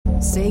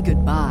Say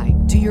goodbye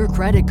to your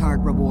credit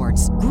card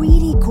rewards.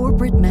 Greedy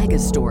corporate mega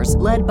stores,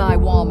 led by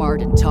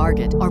Walmart and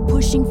Target, are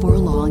pushing for a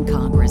law in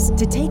Congress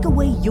to take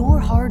away your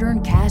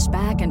hard-earned cash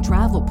back and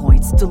travel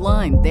points to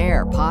line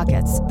their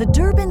pockets. The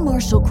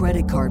Durbin-Marshall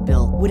credit card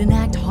bill would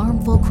enact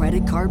harmful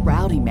credit card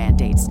routing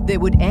mandates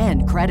that would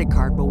end credit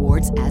card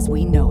rewards as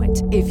we know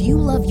it. If you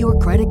love your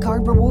credit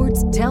card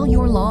rewards, tell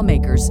your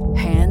lawmakers,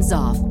 hands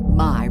off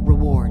my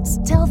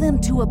rewards. Tell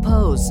them to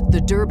oppose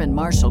the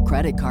Durbin-Marshall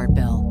credit card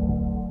bill.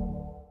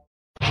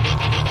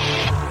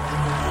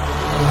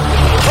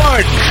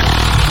 Pardon.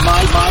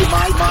 My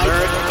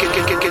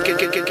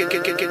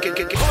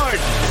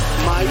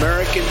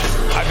American.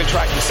 I've been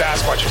tracking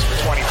Sasquatches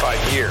for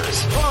 25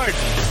 years. Pardon.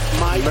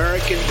 My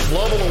American.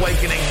 Global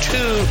awakening to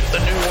the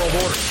New World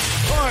Order.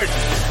 Pardon.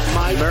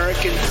 My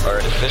American.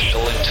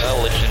 Artificial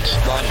intelligence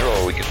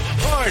android.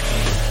 Pardon.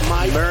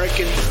 My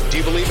American. Do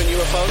you believe in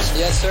UFOs?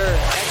 Yes, sir.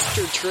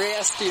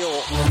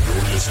 Extraterrestrial.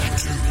 You're listening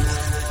to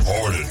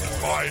Pardon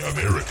My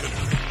American.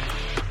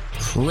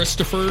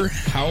 Christopher,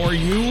 how are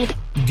you?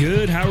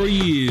 Good, how are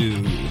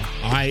you?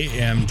 I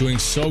am doing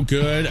so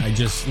good. I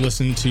just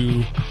listened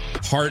to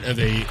part of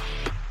a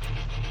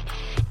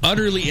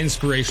utterly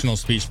inspirational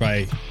speech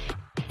by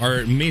our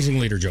amazing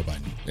leader, Joe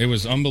Biden. It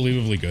was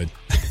unbelievably good.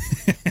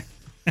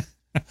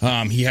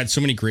 He had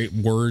so many great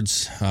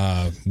words.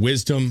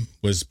 Wisdom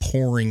was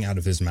pouring out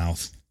of his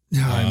mouth.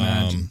 I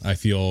imagine. I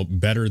feel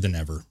better than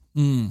ever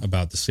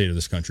about the state of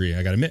this country.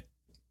 I got to admit.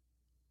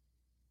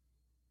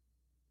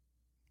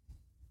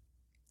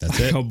 That's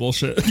it. Oh,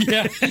 bullshit.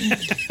 Yeah.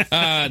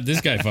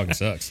 This guy fucking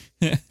sucks.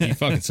 He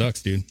fucking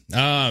sucks, dude.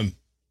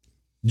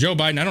 Joe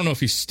Biden, I don't know if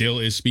he still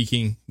is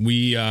speaking.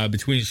 We,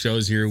 between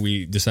shows here,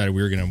 we decided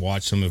we were going to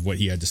watch some of what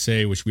he had to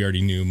say, which we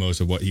already knew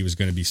most of what he was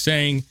going to be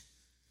saying.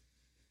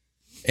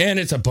 And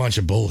it's a bunch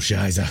of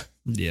bullshizer.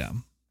 Yeah.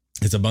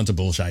 It's a bunch of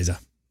bullshizer.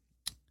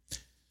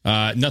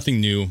 Nothing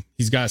new.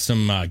 He's got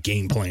some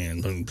game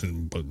plan,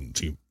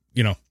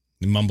 you know,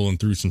 mumbling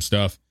through some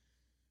stuff.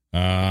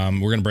 We're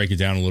going to break it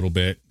down a little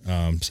bit.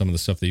 Some of the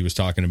stuff that he was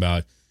talking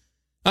about.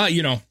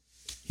 You know,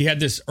 he had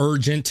this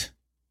urgent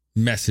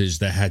message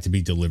that had to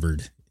be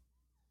delivered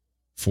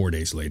 4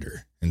 days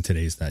later, and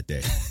today's that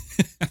day.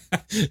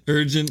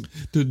 Urgent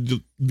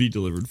to be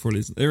delivered 4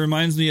 days. It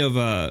reminds me of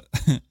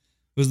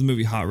was the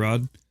movie Hot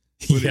Rod,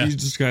 where he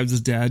describes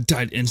his dad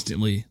died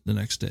instantly the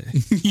next day.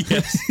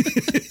 Yes.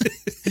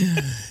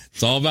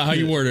 It's all about how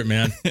you word it,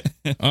 man.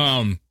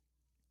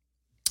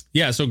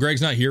 Yeah, so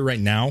Greg's not here right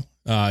now.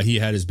 He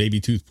had his baby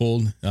tooth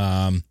pulled.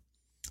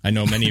 I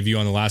know many of you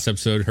on the last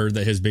episode heard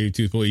that his baby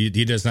tooth pulled.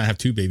 He does not have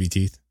two baby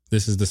teeth.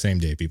 This is the same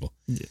day, people.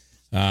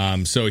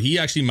 Yeah. So he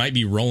actually might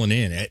be rolling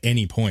in at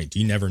any point.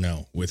 You never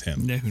know with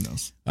him. Yeah, who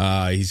knows?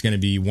 He's going to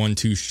be one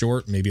tooth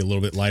short, maybe a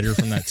little bit lighter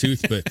from that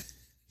tooth, but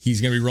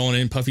he's going to be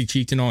rolling in puffy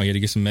cheeked and all. He had to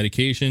get some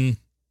medication.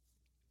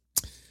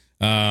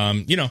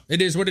 You know,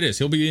 it is what it is.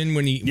 He'll be in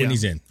when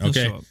he's in.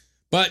 Okay.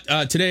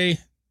 But today,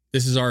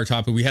 this is our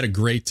topic. We had a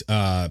great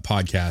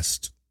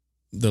podcast,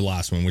 the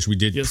last one, which we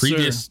did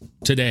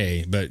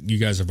today, but you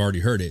guys have already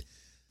heard it.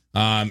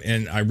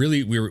 And I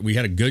really, we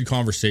had a good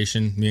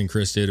conversation, me and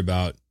Chris did,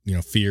 about, you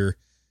know, fear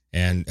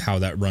and how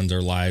that runs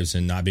our lives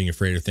and not being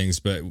afraid of things.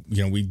 But,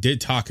 you know, we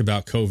did talk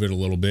about COVID a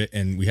little bit,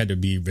 and we had to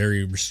be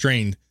very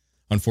restrained,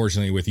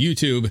 unfortunately, with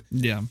YouTube.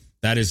 Yeah.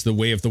 That is the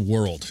way of the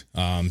world.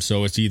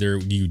 So it's either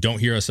you don't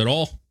hear us at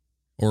all,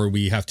 or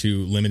we have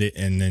to limit it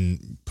and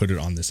then put it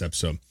on this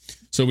episode.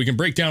 So we can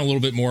break down a little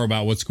bit more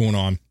about what's going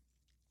on.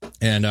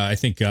 And I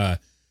think, I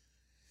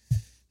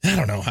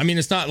don't know. I mean,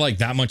 it's not like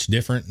that much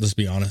different. Let's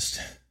be honest.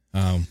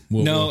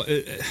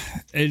 It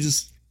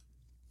just,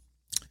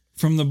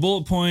 from the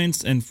bullet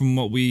points and from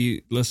what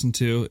we listened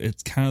to,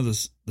 it's kind of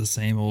the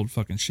same old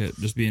fucking shit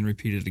just being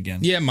repeated again.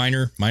 Yeah,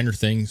 minor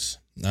things,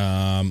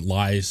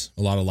 lies,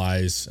 a lot of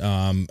lies.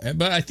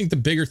 But I think the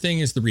bigger thing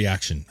is the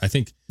reaction. I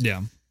think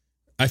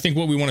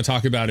what we want to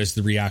talk about is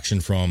the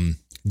reaction from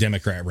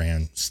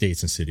Democrat-ran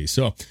states and cities.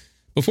 So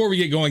before we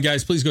get going,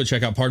 guys, please go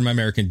check out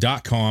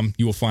pardonmyamerican.com.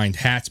 You will find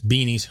hats,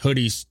 beanies,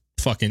 hoodies,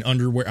 fucking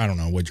underwear. I don't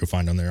know what you'll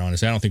find on there,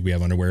 honestly. I don't think we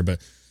have underwear,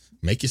 but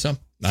make you some.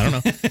 I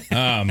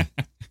don't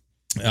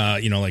know.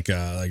 You know, like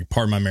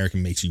Pardon My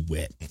American makes you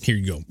wet. Here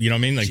you go. You know what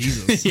I mean? Like,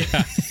 Jesus.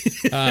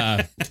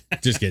 Yeah.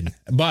 Just kidding.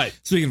 But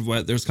speaking of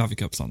wet, there's coffee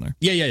cups on there.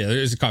 Yeah.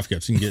 There's a coffee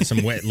cups. You can get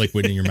some wet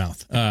liquid in your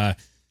mouth.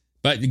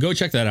 But go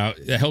check that out.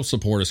 It helps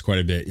support us quite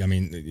a bit. I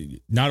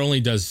mean, not only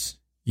does,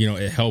 you know,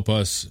 it help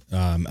us,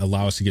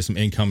 allow us to get some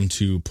income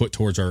to put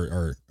towards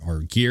our Yeah,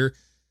 gear,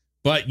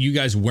 but you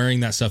guys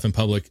wearing that stuff in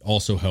public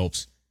also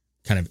helps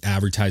kind of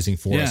advertising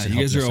for us. Yeah, you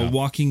guys are a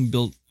walking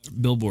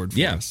billboard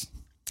for us.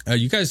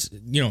 You guys,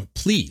 you know,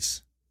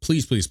 please.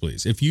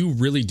 If you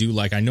really do,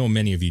 like, I know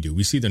many of you do.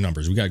 We see the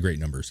numbers. We got great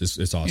numbers.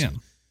 It's awesome. Yeah.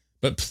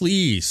 But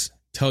please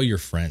tell your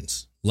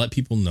friends. Let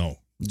people know.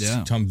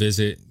 Yeah. Come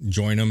visit,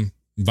 join them,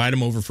 invite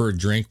them over for a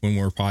drink when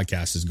our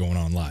podcast is going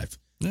on live.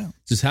 Yeah.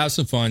 Just have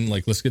some fun.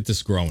 Like, let's get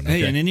this growing. Hey,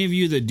 okay? and any of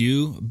you that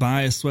do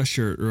buy a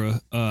sweatshirt or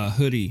a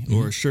hoodie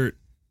or a shirt,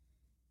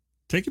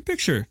 take a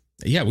picture.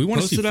 Yeah, we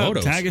want to see photos.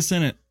 photos. Tag us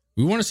in it.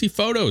 We want to see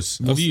photos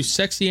of you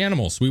sexy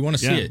animals. We want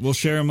to see it. We'll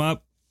share them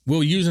up.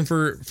 We'll use them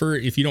for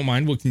if you don't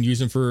mind, we can use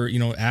them for,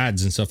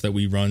 ads and stuff that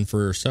we run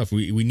for stuff.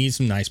 We need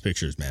some nice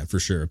pictures, man, for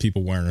sure.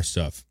 People wearing our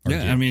stuff.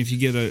 I mean, if you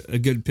get a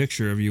good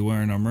picture of you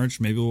wearing our merch,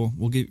 maybe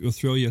we'll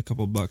throw you a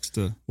couple bucks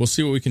to. We'll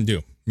see what we can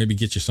do. Maybe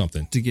get you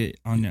something to get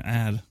on your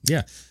ad.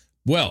 Yeah.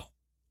 Well,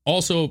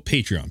 also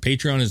Patreon.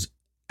 Patreon is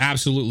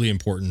absolutely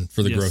important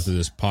for the growth of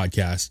this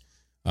podcast.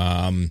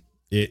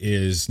 It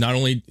is not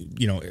only,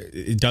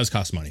 it does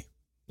cost money.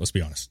 Let's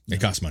be honest.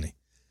 It costs money.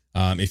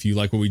 If you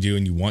like what we do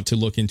and you want to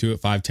look into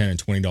it, $5, $10,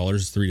 and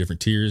 $20, 3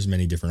 different tiers,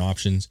 many different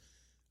options.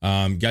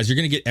 Guys, you're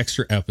going to get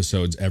extra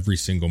episodes every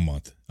single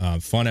month.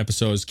 Fun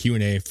episodes,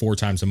 Q&A 4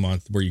 times a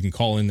month where you can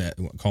call in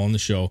the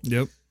show.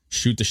 Yep.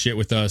 Shoot the shit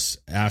with us,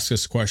 ask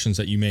us questions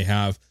that you may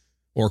have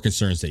or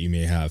concerns that you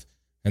may have.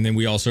 And then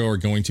we also are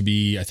going to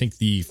be, I think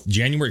the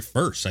January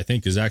 1st, I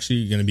think is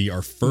actually going to be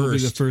our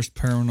first. The first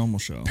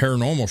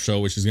paranormal show,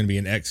 which is going to be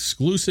an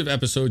exclusive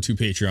episode to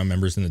Patreon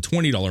members in the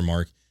 $20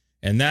 mark.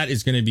 And that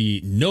is going to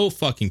be no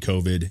fucking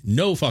COVID,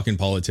 no fucking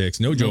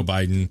politics, no Joe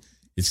Biden.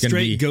 It's going to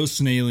be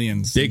ghosts and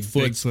aliens,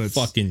 Bigfoots,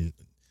 fucking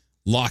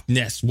Loch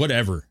Ness,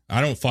 whatever.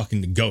 I don't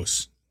fucking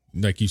ghosts,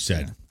 like you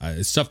said. Yeah.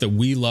 It's stuff that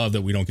we love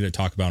that we don't get to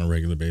talk about on a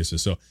regular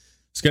basis. So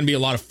it's going to be a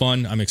lot of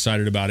fun. I'm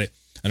excited about it.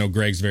 I know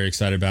Greg's very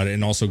excited about it.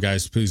 And also,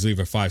 guys, please leave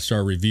a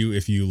 5-star review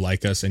if you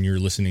like us and you're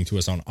listening to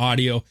us on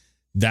audio.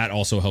 That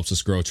also helps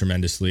us grow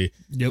tremendously.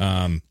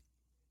 Yep.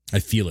 I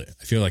feel it.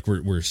 I feel like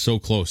we're so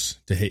close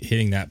to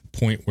hitting that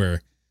point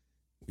where,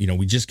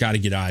 we just got to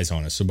get eyes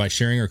on us. So by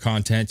sharing our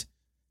content,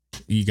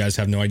 you guys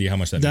have no idea how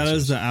much that means. That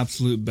is the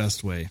absolute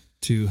best way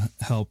to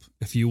help.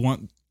 If you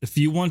want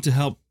to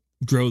help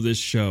grow this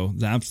show,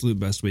 the absolute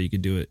best way you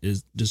could do it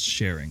is just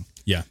sharing.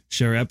 Yeah.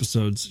 Share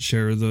episodes,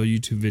 share the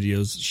YouTube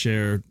videos,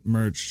 share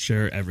merch,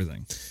 share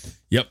everything.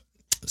 Yep.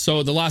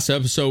 So the last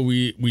episode,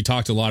 we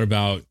talked a lot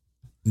about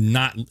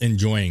not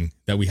enjoying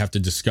that we have to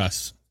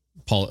discuss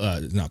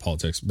not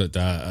politics, but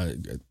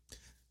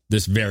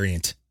this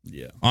variant,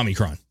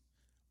 Omicron,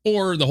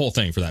 or the whole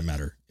thing for that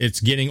matter. It's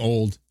getting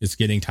old. It's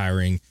getting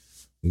tiring.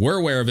 We're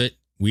aware of it.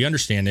 We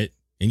understand it.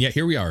 And yet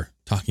here we are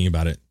talking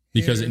about it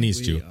because it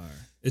needs to.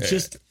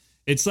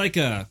 It's like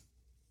how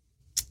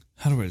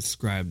do I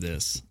describe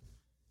this?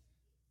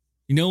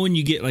 When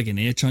you get like an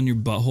itch on your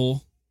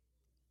butthole,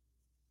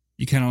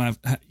 you kind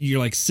of you're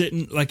like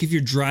sitting, like if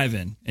you're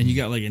driving and you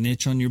got like an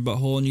itch on your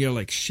butthole and you got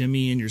like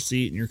shimmy in your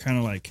seat and you're kind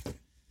of like,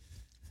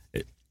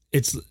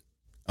 it's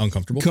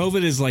uncomfortable.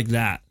 COVID is like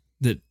that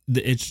the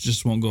itch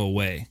just won't go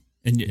away.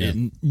 And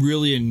it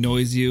really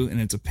annoys you, and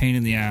it's a pain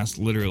in the ass,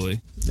 literally.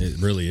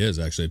 It really is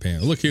actually a pain.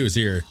 Look who's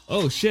here.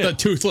 Oh, shit. The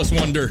toothless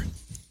wonder.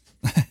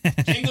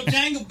 Jangle,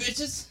 jangle,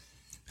 bitches.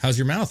 How's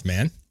your mouth,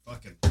 man?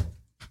 Fucking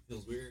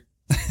feels weird.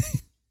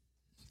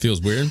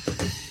 Feels weird?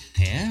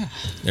 Yeah.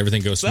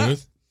 Everything goes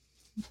smooth?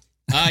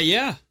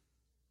 Yeah.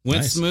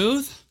 Went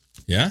smooth.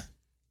 Yeah?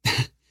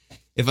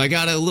 If I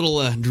got a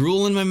little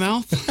drool in my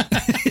mouth,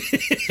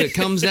 it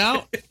comes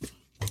out.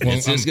 Well,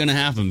 it's just going to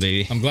happen,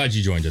 baby. I'm glad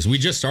you joined us. We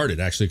just started,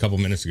 actually, a couple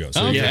minutes ago.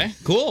 So okay,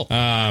 cool.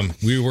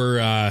 We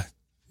were,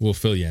 we'll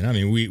fill you in. I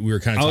mean, we were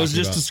kind of I was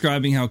just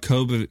describing how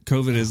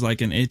COVID is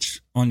like an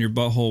itch on your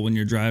butthole when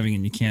you're driving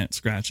and you can't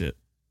scratch it.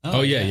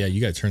 Oh yeah.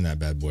 You got to turn that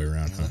bad boy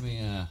around, huh? Let me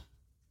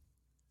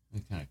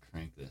kind of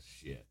crank this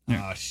shit.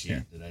 Here. Oh, shit.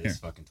 Here. Did I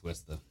just fucking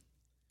twist I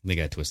think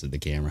I twisted the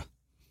camera.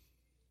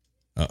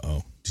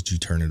 Uh-oh. Did you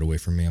turn it away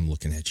from me? I'm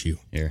looking at you.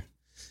 Here.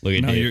 Look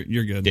at Dave.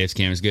 You're good. Dave's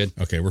camera's good.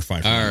 Okay, we're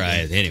fine. All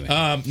right. Anyway.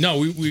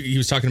 No, he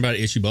was talking about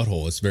an itchy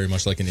butthole. It's very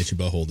much like an itchy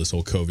butthole, this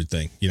whole COVID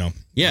thing,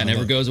 Yeah, it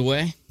never goes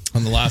away.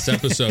 On the last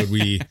episode,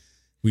 we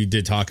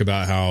did talk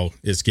about how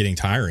it's getting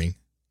tiring,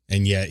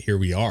 and yet here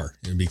we are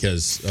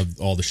because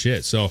of all the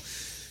shit. So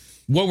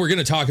what we're going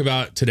to talk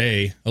about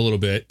today a little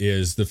bit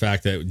is the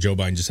fact that Joe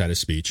Biden just had his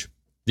speech.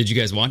 Did you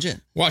guys watch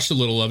it? Watched a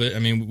little of it. I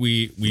mean,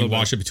 we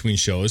watch it between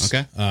shows.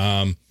 Okay.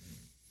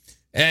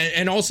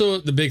 And also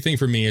the big thing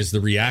for me is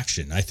the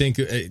reaction. I think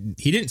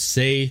he didn't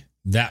say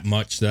that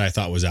much that I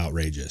thought was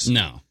outrageous.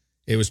 No.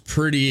 It was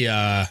pretty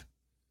Joe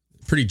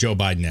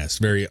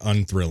Biden-esque, very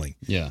unthrilling.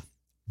 Yeah.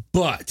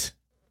 But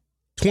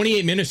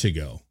 28 minutes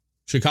ago,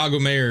 Chicago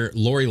Mayor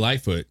Lori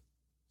Lightfoot,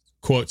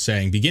 quote,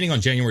 saying, beginning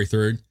on January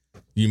 3rd,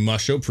 you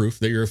must show proof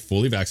that you're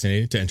fully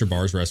vaccinated to enter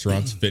bars,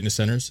 restaurants, fitness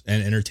centers,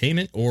 and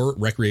entertainment or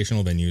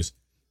recreational venues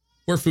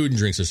where food and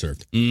drinks are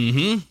served.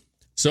 Mm-hmm.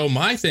 So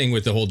my thing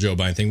with the whole Joe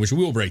Biden thing, which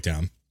we will break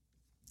down,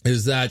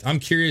 is that I'm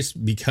curious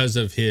because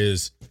of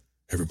his,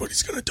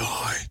 everybody's going to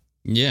die.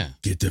 Yeah.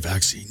 Get the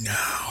vaccine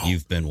now.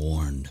 You've been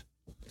warned.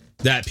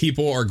 That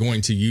people are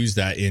going to use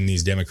that in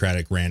these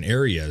Democratic ran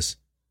areas,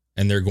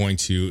 and they're going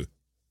to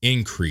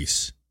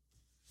increase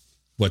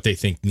what they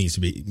think needs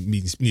to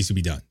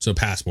be done. So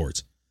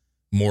passports,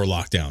 more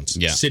lockdowns,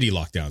 city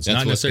lockdowns,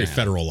 not necessarily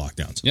federal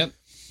lockdowns. Yep.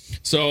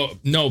 So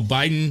no,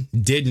 Biden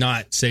did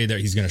not say that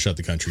he's going to shut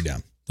the country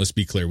down. Let's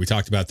be clear. We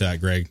talked about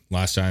that, Greg,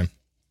 last time.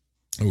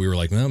 And we were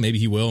like, well, maybe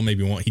he will,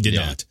 maybe he won't. He did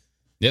not.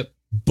 Yep.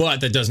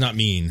 But that does not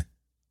mean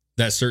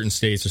that certain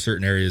states or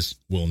certain areas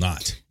will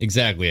not.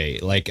 Exactly.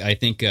 Like, I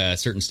think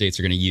certain states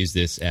are going to use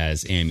this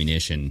as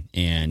ammunition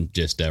and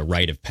just a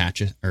rite of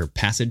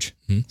passage.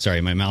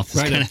 Sorry, my mouth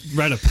is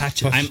rite of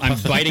passage.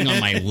 I'm biting on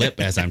my lip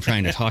as I'm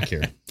trying to talk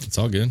here. It's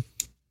all good.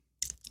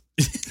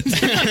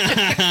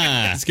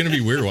 It's going to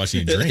be weird watching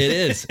you drink. It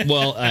is.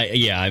 Well,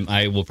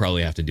 I will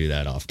probably have to do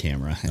that off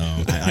camera.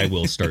 Oh. I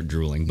will start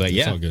drooling, but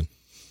It's all good.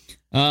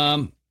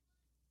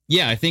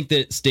 Yeah, I think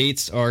that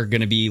states are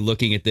going to be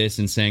looking at this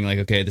and saying, like,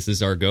 okay, this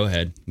is our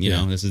go-ahead. You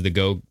know, this is the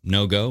go,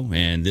 no-go,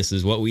 and this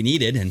is what we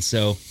needed. And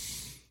so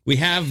we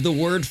have the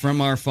word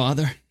from our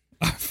father,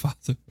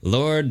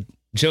 Lord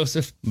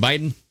Joseph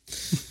Biden.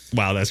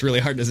 Wow, that's really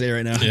hard to say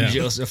right now. Yeah.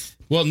 Joseph.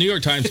 Well, New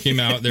York Times came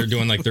out. They're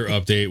doing like their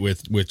update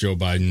with Joe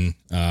Biden,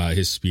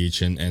 his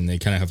speech, and they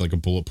kind of have like a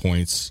bullet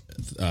points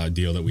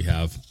deal that we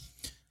have.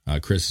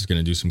 Chris is going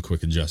to do some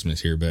quick adjustments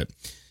here, but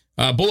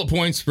bullet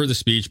points for the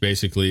speech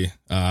basically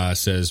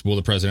says, will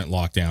the president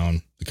lock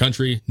down the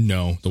country?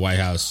 No. The White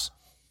House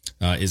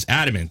is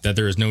adamant that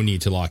there is no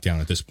need to lock down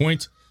at this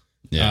point.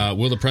 Yeah.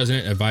 Will the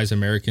president advise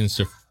Americans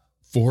to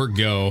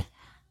forego?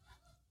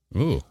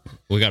 Ooh,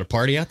 we got a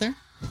party out there?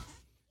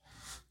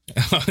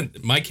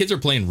 My kids are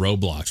playing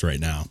Roblox right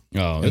now.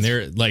 Oh, and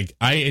they're like,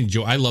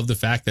 I love the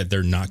fact that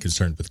they're not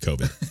concerned with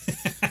COVID.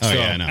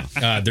 Yeah, I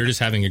know. They're just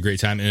having a great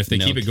time. And if they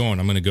keep it going,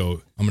 I'm going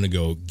to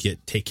go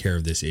take care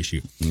of this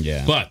issue.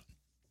 Yeah. But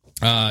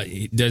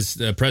does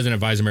the president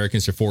advise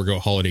Americans to forego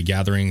holiday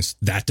gatherings?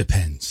 That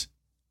depends.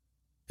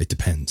 It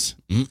depends.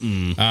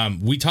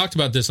 We talked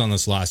about this on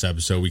this last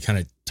episode. We kind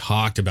of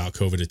talked about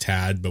COVID a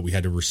tad, but we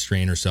had to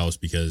restrain ourselves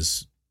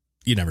because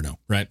you never know,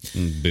 right?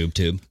 Boob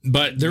tube.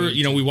 But there,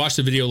 we watched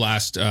the video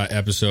last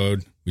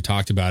episode. We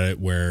talked about it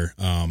where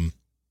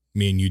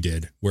me and you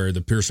did, where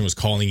the person was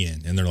calling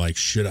in and they're like,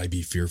 should I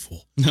be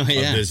fearful of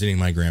visiting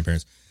my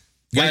grandparents?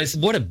 Guys,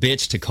 what a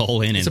bitch to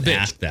call in and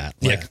ask that.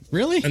 Like,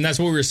 really? And that's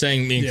what we were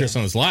saying, me and Chris,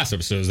 on this last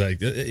episode. Is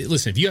like,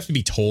 listen, if you have to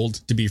be told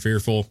to be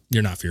fearful,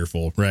 you're not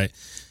fearful, right?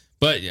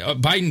 But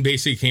Biden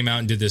basically came out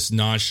and did this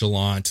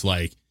nonchalant,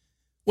 like,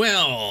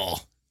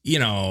 well,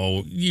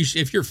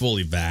 if you're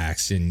fully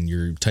vaxxed and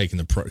you're taking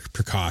the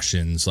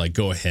precautions, like,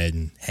 go ahead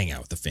and hang out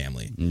with the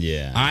family.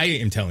 Yeah. I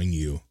am telling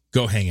you,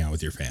 go hang out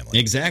with your family.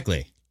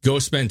 Exactly. Go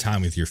spend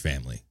time with your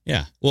family.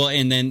 Yeah. Well,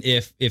 and then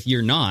if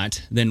you're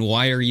not, then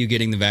why are you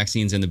getting the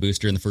vaccines and the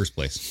booster in the first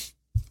place?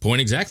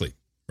 Point exactly.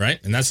 Right.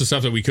 And that's the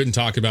stuff that we couldn't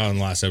talk about in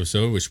the last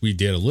episode, which we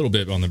did a little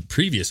bit on the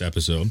previous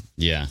episode.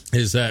 Yeah.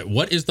 Is that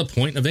what is the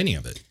point of any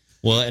of it?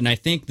 Well, and I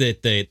think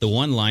that the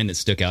one line that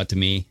stuck out to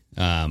me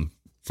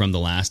from the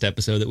last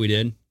episode that we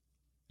did,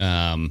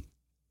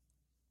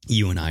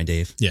 you and I,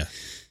 Dave. Yeah.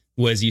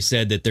 Was you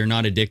said that they're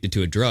not addicted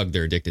to a drug,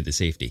 they're addicted to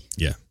safety.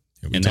 Yeah.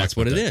 And that's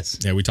what it is.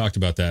 Yeah, we talked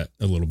about that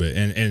a little bit.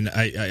 And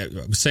I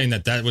was saying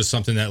that was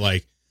something that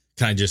like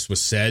kind of just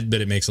was said,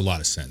 but it makes a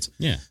lot of sense.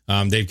 Yeah.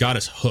 They've got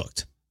us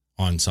hooked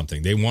on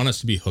something. They want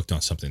us to be hooked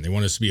on something. They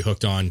want us to be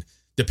hooked on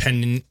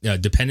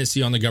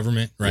dependency on the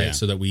government, right? Yeah.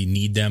 So that we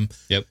need them.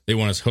 Yep. They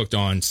want us hooked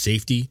on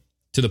safety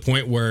to the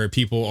point where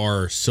people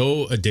are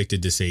so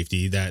addicted to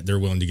safety that they're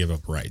willing to give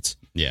up rights.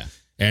 Yeah.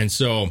 And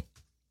so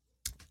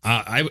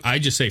I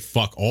just say,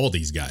 fuck all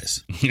these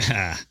guys.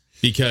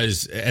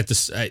 Because at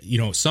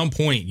some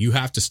point you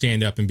have to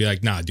stand up and be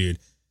like, nah, dude,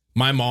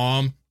 my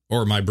mom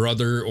or my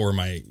brother or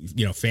my,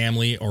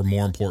 family are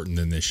more important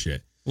than this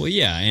shit. Well,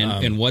 yeah.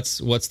 And what's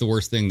the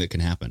worst thing that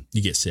can happen?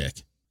 You get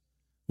sick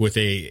with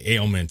a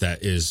ailment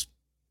that is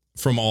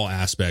from all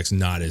aspects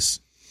not as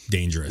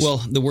dangerous. Well,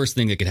 the worst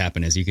thing that could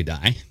happen is you could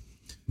die.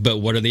 But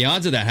what are the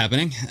odds of that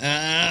happening?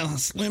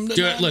 Slim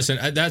to none.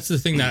 Listen, that's the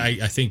thing that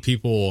I think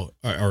people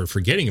are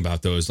forgetting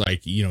about those.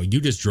 Like,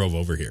 you just drove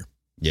over here.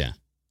 Yeah.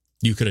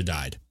 You could have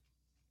died.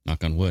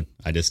 Knock on wood.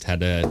 I just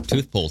had a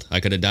tooth pulled.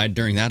 I could have died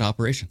during that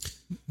operation.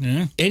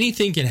 Yeah.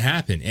 Anything can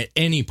happen at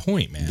any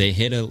point, man. They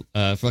hit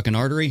a fucking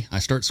artery. I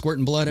start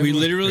squirting blood. We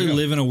literally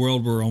live in a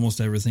world where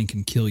almost everything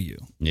can kill you.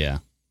 Yeah.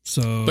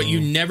 So, but you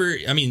never,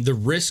 the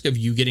risk of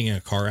you getting in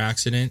a car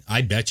accident,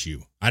 I bet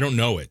you, I don't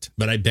know it,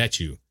 but I bet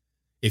you,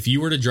 if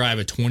you were to drive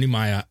a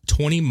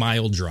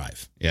 20-mile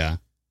drive, yeah,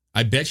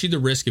 I bet you the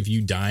risk of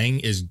you dying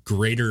is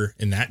greater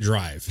in that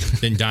drive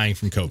than dying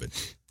from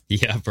COVID.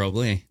 Yeah,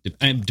 probably.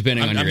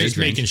 Depending on your age. I'm just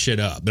making shit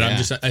up,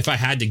 but if I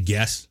had to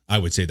guess, I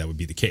would say that would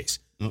be the case.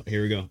 Oh,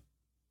 here we go.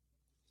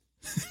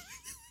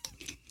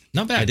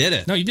 Not bad. I did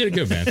it. No, you did it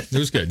good, man. It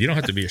was good. You don't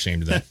have to be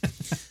ashamed of that.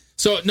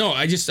 So, no,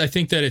 I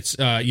think that it's,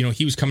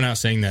 he was coming out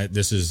saying that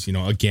this is,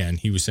 again,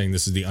 he was saying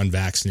this is the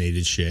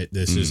unvaccinated shit.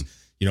 This is,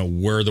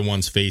 we're the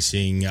ones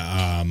facing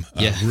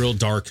real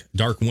dark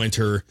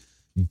winter,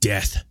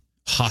 death,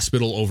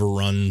 hospital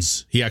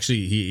overruns. He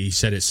actually, he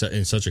said it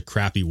in such a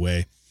crappy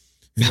way.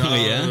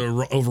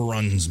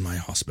 Overruns my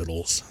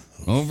hospitals.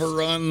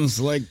 Overruns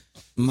like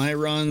my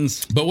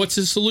runs. But what's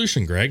his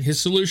solution, Greg?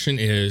 His solution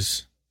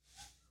is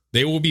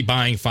they will be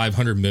buying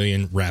 500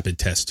 million rapid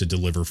tests to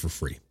deliver for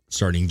free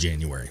starting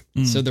January.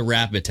 So the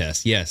rapid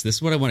test, yes, this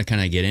is what I want to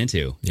kind of get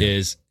into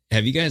is,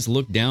 have you guys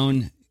looked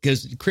down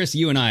because Chris,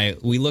 you and I,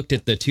 we looked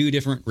at the 2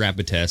 different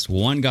rapid tests.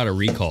 One got a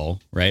recall,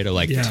 right? Or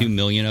like 2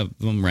 million of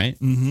them, right?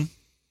 Mm-hmm.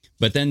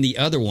 But then the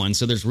other one,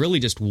 so there's really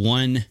just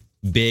one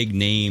big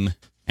name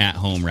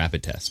at-home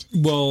rapid test.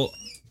 Well,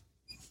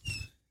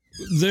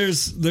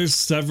 there's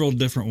several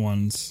different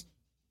ones,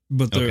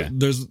 but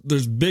there's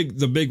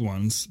the big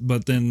ones,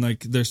 but then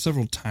like there's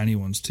several tiny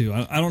ones too.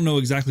 I don't know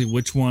exactly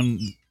which one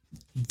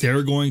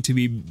they're going to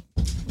be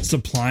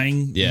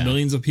supplying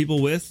millions of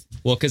people with.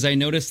 Well, because I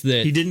noticed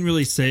that he didn't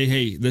really say,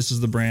 "Hey, this is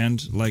the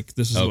brand. Like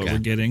this is what we're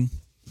getting."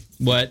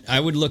 What I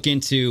would look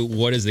into,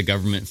 what is the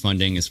government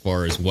funding as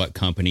far as what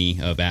company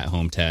of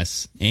at-home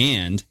tests?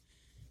 And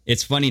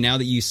it's funny now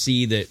that you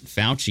see that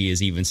Fauci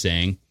is even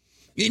saying,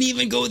 you can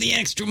even go the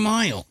extra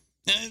mile.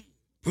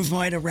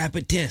 Provide a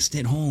rapid test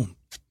at home.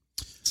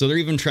 So they're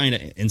even trying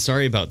to, and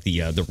sorry about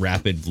the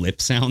rapid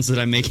lip sounds that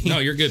I'm making. No,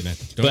 you're good, man.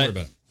 Don't worry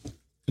about it.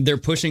 They're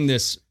pushing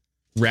this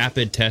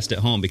rapid test at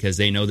home because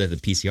they know that the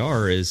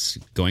PCR is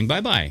going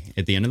bye-bye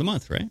at the end of the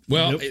month, right?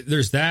 Well,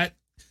 there's that.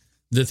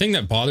 The thing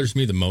that bothers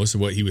me the most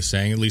of what he was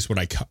saying, at least what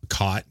I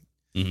caught,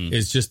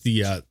 is just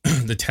the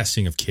the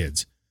testing of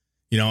kids.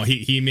 You know,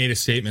 he made a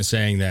statement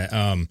saying that,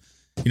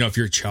 you know, if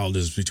your child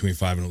is between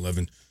 5 and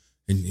 11,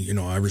 and, you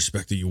know, I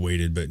respect that you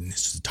waited, but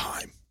this is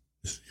time.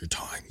 This is your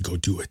time. Go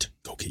do it.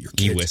 Go get your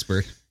kids. He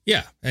whispered.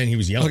 Yeah, and he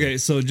was yelling. Okay,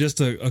 so just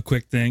a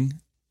quick thing.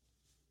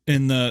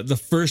 In the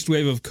first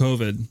wave of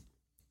COVID,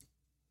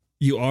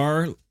 you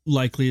are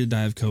likely to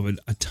die of COVID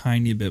a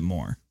tiny bit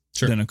more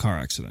than a car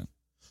accident.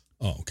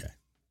 Oh, okay.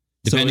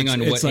 Depending on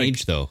what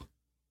age, though.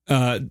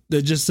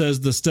 It just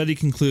says the study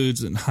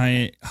concludes in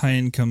high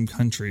income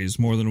countries,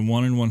 more than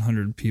 1 in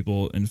 100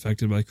 people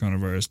infected by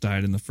coronavirus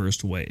died in the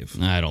first wave.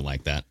 I don't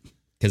like that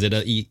because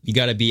you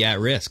got to be at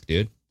risk,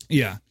 dude.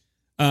 Yeah.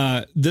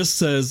 This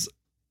says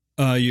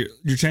your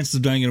chances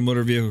of dying in a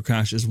motor vehicle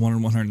crash is 1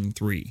 in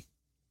 103.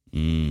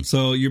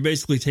 So you're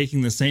basically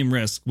taking the same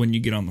risk when you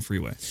get on the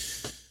freeway.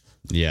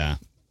 Yeah.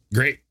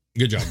 Great.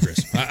 Good job,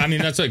 Chris. I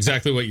mean, that's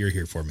exactly what you're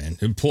here for, man.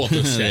 Pull up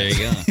those stats. There you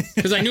go.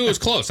 Because I knew it was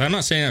close. I'm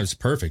not saying I was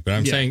perfect, but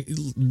I'm saying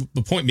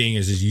the point being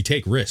is you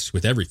take risks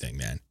with everything,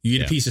 man. You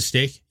get a piece of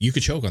steak, you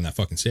could choke on that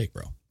fucking steak,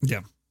 bro. Yeah.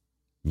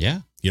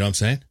 Yeah. You know what I'm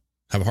saying?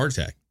 Have a heart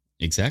attack.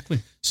 Exactly.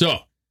 So,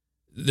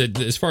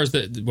 as far as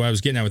what I was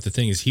getting at with the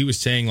thing is, he was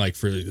saying, like,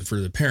 for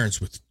the parents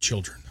with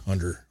children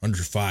under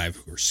 5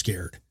 who are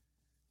scared,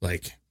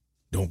 like,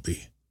 don't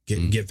be.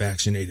 Get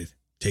vaccinated.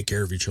 Take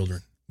care of your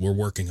children. We're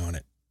working on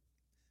it.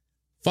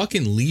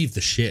 Fucking leave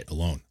the shit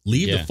alone.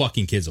 Leave the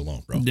fucking kids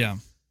alone, bro. Yeah.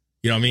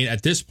 You know what I mean?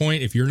 At this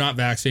point, if you're not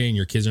vaccinated and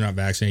your kids are not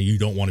vaccinated, you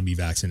don't want to be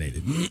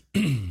vaccinated.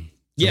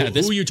 Yeah.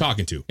 Who are you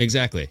talking to?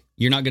 Exactly.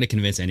 You're not going to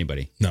convince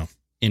anybody. No.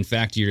 In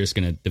fact, you're just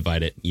going to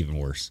divide it even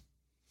worse.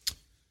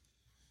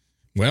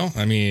 Well,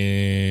 I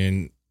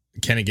mean,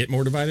 can it get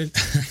more divided?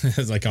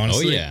 Like,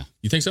 honestly. Oh, yeah.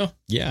 You think so?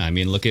 Yeah. I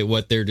mean, look at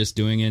what they're just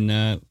doing in,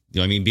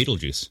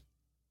 Beetlejuice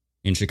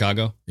in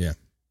Chicago. Yeah.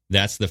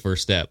 That's the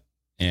first step.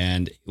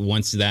 And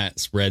once that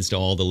spreads to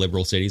all the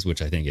liberal cities,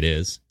 which I think it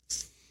is.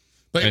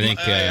 But I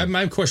think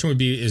my question would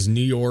be, is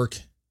New York,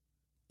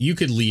 you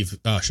could leave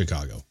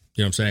Chicago. You know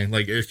what I'm saying?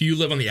 Like, if you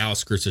live on the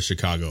outskirts of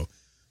Chicago,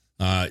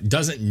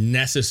 doesn't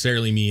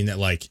necessarily mean that,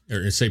 like,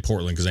 or say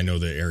Portland, because I know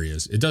the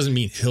areas. It doesn't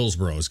mean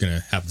Hillsborough is going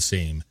to have the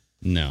same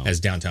as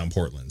downtown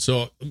Portland.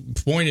 So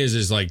point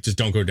is like, just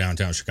don't go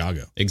downtown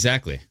Chicago.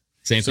 Exactly.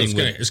 Same thing.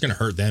 It's going to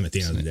hurt them at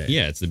the end of the day.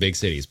 Yeah, it's the big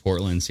cities: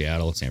 Portland,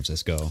 Seattle, San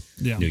Francisco,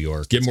 New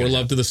York. Give more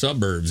love to the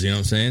suburbs. You know what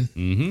I'm saying?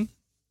 Mm-hmm.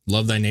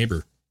 Love thy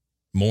neighbor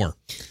more.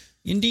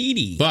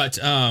 Indeedy. But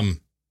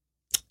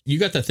you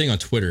got that thing on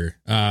Twitter,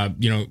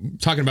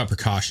 talking about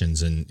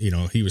precautions, and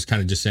he was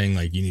kind of just saying,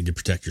 like, you need to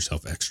protect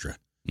yourself extra.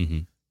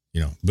 Mm-hmm.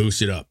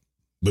 Boost it up.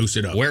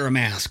 Wear a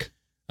mask.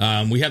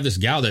 We have this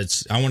gal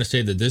I want to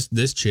say that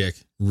this chick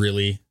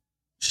really.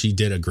 She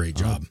did a great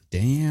job.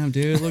 Damn,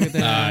 dude, look at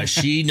that.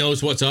 She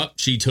knows what's up.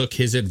 She took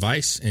his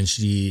advice, and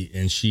she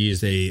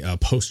is a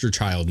poster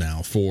child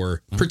now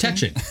for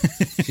protection.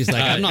 She's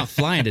like, I'm not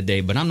flying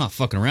today, but I'm not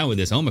fucking around with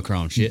this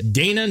Omicron shit.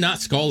 Dana, not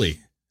Scully.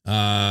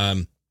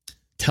 Telefeminism.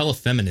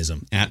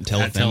 At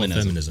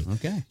telefeminism.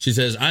 Okay. She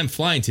says, I'm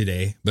flying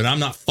today, but I'm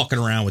not fucking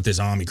around with this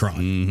Omicron.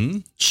 Mm-hmm.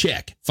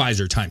 Check.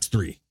 Pfizer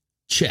 ×3.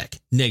 Check.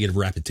 Negative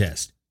rapid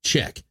test.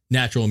 Check.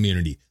 Natural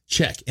immunity.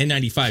 Check.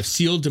 N95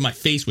 sealed to my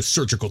face with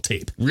surgical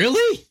tape.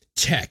 Really?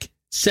 Check.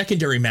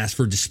 Secondary mask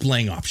for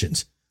displaying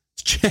options.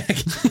 Check.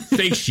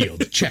 Face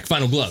shield. Check.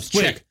 Final gloves.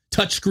 Check.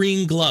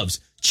 Touchscreen gloves.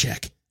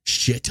 Check.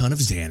 Shit ton of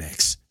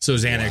Xanax. So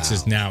Xanax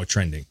is now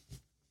trending.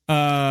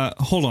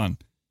 Hold on.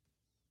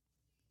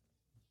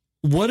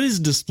 What is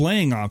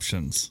displaying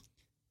options?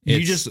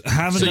 You just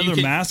have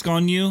another mask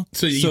on you,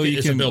 so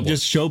you can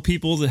just show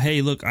people that,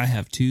 hey, look, I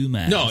have 2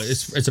 masks. No,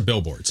 it's a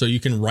billboard, so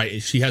you can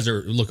write. She has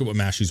her look at what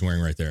mask she's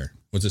wearing right there.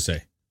 What's it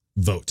say?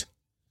 Vote.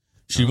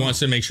 She wants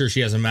to make sure she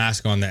has a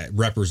mask on that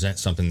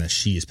represents something that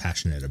she is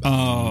passionate about.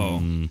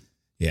 Oh,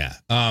 yeah.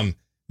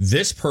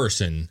 This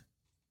person.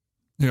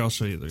 Here, I'll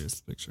show you this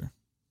picture.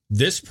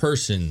 This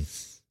person.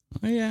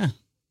 Oh yeah.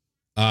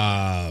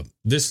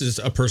 this is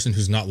a person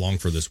who's not long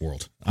for this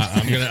world.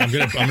 I'm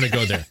gonna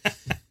go there.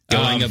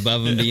 Going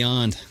above and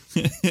beyond.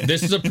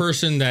 This is a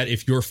person that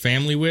if you're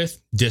family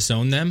with,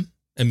 disown them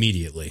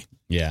immediately.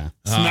 Yeah.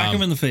 Smack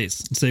them in the face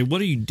and say, "What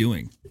are you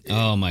doing?"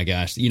 Oh my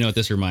gosh. You know what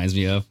this reminds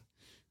me of?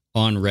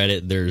 On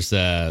Reddit, there's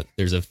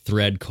a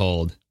thread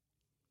called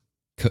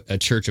A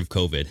Church of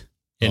COVID.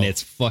 And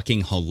it's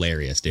fucking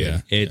hilarious, dude.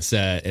 Yeah,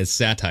 it's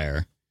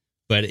satire.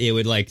 But it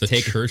would like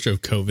take Church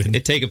of COVID.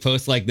 It'd take a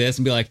post like this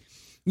and be like,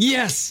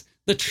 yes,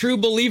 the true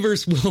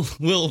believers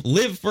will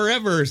live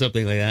forever or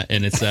something like that.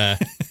 And it's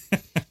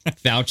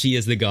Fauci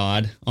is the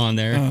God on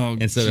there. Oh,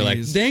 and so they're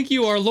like, thank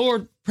you, our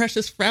Lord,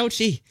 precious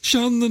Fauci.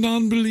 Shun the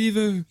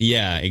non-believer.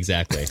 Yeah,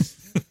 exactly.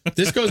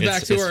 This goes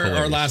back to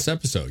our last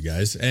episode,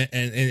 guys. And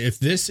if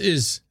this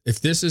is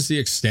the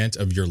extent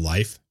of your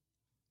life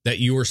that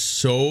you are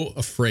so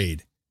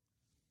afraid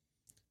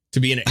to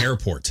be in an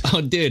airport.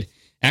 Oh, dude.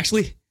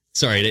 Actually,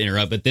 sorry to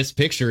interrupt, but this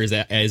picture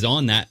is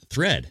on that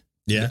thread.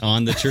 Yeah.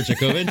 On the Church of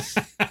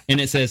COVID.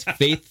 And it says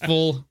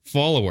faithful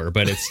follower,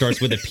 but it starts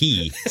with a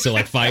P. So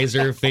like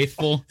Pfizer,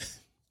 faithful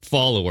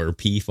follower,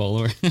 P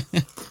follower.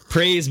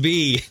 Praise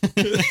be.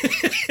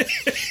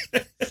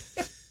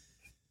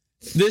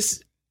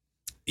 This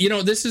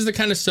is the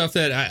kind of stuff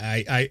that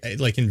I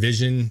like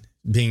envision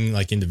being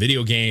like into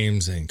video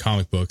games and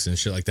comic books and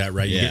shit like that,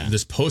 right? Yeah. You get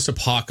this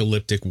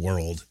post-apocalyptic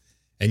world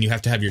and you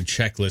have to have your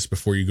checklist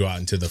before you go out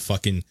into the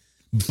fucking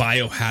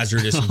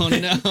biohazardous. Oh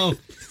no.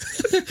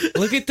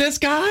 Look at this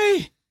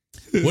guy.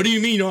 What do you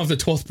mean you don't have the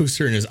 12th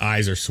booster and his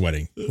eyes are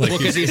sweating? Like, well,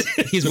 because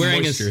he's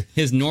wearing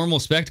his normal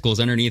spectacles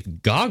underneath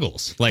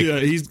goggles. Like, yeah,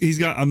 he's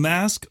got a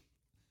mask.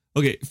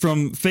 Okay,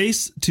 from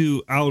face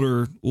to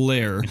outer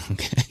layer,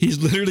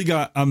 he's literally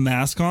got a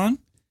mask on,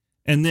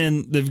 and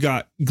then they've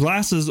got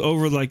glasses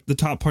over like the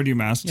top part of your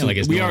mask. Yeah, like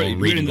his normal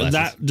reading glasses.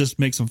 That just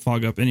makes them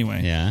fog up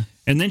anyway. Yeah,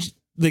 and then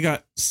they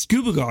got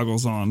scuba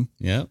goggles on.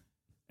 Yep.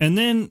 And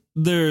then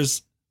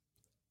there's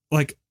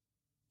like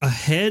a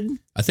head.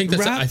 I think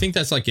that's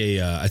like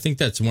I think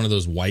that's one of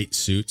those white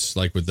suits,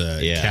 like with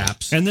the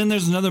caps. And then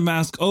there's another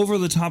mask over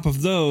the top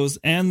of those,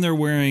 and they're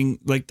wearing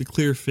like the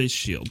clear face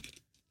shield.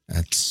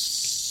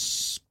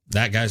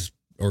 That guy's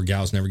or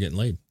gal's never getting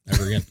laid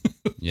ever again.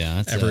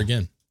 Yeah, ever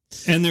again.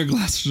 And their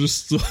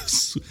glasses are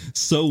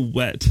so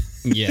wet.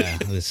 Yeah,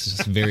 this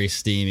is very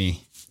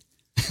steamy.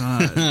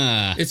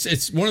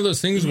 It's one of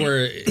those things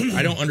where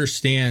I don't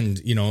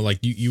understand, like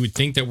you would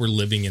think that we're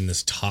living in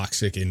this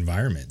toxic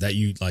environment that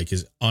you like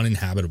is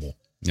uninhabitable.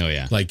 Oh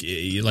yeah. Like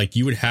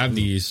you would have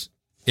these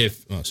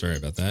if sorry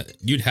about that.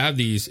 You'd have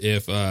these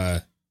if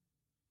I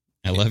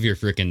love your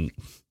freaking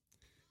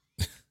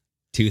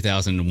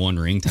 2001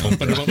 ringtone.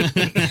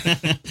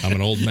 I'm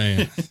an old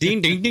man.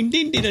 Ding ding ding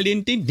ding ding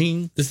ding ding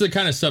ding. This is the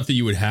kind of stuff that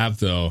you would have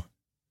though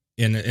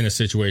in a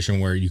situation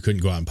where you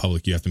couldn't go out in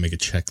public. You have to make a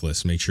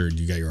checklist, make sure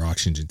you got your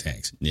oxygen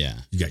tanks. Yeah.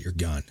 You got your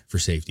gun for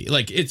safety.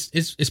 Like it's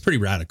pretty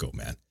radical,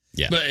 man.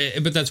 Yeah.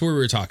 But that's what we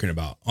were talking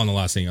about on the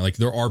last thing. Like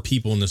there are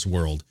people in this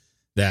world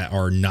that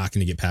are not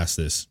going to get past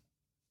this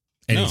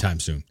anytime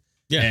soon.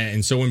 Yeah.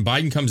 And so when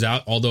Biden comes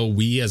out, although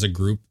we as a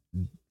group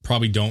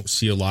probably don't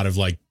see a lot of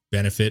like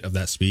benefit of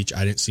that speech.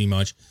 I didn't see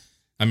much.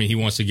 I mean, he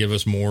wants to give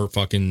us more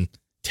fucking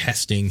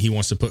testing. He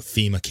wants to put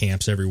FEMA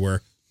camps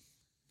everywhere.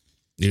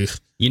 Ugh.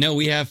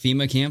 We have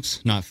FEMA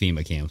camps, not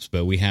FEMA camps,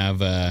 but we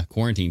have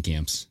quarantine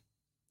camps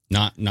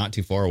not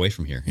too far away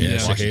from here.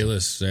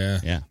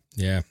 Yeah.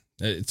 Yeah.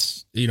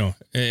 It's,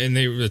 and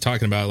they were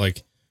talking about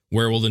like,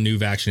 where will the new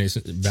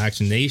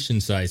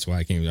vaccination sites? Well,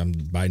 I'm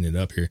biting it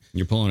up here.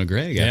 You're pulling a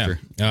Greg after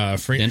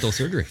dental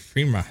surgery.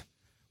 FEMA.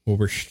 Well,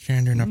 we're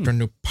standing up a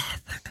new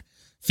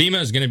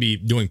FEMA is going to be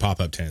doing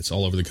pop-up tents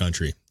all over the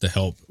country to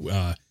help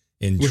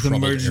in with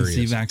emergency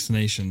areas.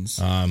 Vaccinations.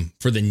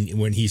 For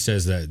when he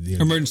says that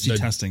emergency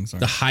testing,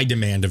 the high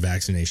demand of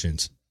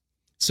vaccinations.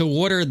 So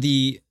what are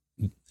the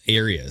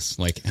areas?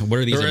 Like, what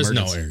are these? There is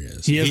emergency? no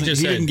areas.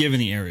 He didn't give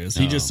any areas.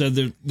 He just said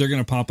they're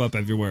going to pop up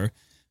everywhere,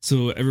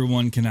 so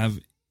everyone can have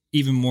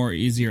even more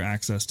easier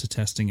access to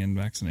testing and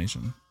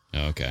vaccination.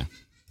 Oh, okay.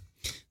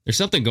 There's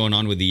something going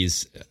on with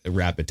these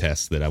rapid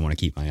tests that I want to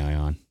keep my eye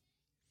on.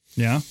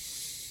 Yeah.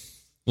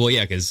 Well,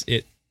 yeah, because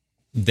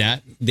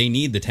they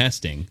need the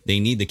testing. They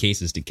need the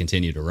cases to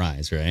continue to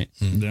rise, right?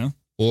 Yeah.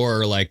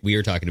 Or like we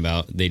were talking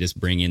about, they just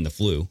bring in the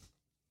flu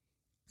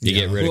to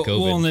get rid of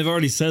COVID. Well, and they've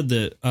already said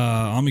that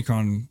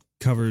Omicron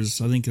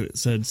covers, I think it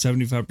said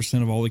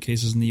 75% of all the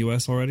cases in the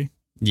U.S. already.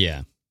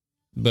 Yeah.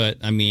 But,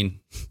 I mean,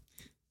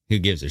 who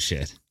gives a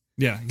shit?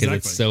 Yeah, exactly.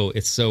 Because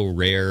it's so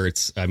rare.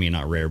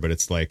 Not rare, but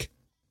it's like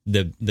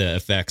the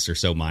effects are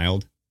so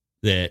mild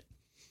that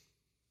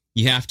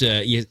you have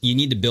to, you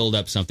need to build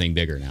up something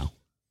bigger now.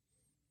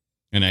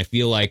 And I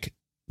feel like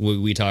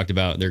we talked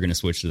about, they're going to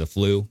switch to the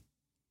flu.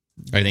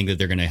 I think that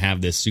they're going to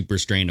have this super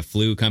strain of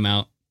flu come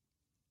out.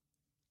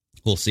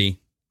 We'll see.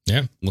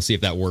 Yeah. We'll see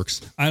if that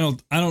works. I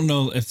don't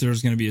know if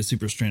there's going to be a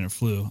super strain of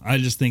flu. I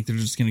just think they're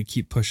just going to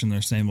keep pushing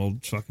their same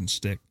old fucking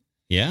stick.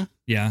 Yeah?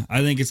 Yeah.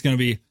 I think it's going to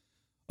be,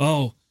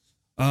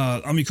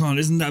 Omicron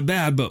isn't that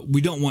bad, but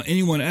we don't want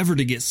anyone ever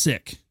to get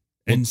sick.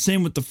 And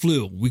same with the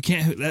flu. We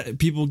can't,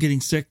 people getting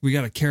sick, we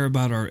got to care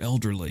about our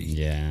elderly.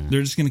 Yeah.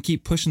 They're just going to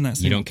keep pushing that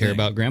same You don't care thing.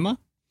 about grandma?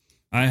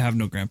 I have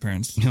no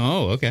grandparents.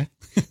 Oh, okay.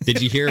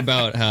 Did you hear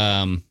about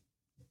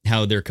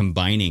how they're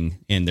combining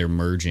and they're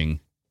merging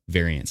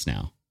variants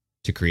now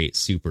to create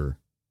super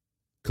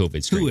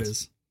COVID strains? Who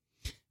is?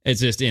 It's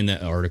just in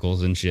the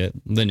articles and shit,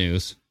 the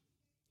news.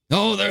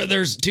 Oh,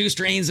 there's 2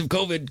 strains of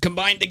COVID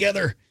combined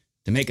together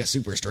to make a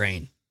super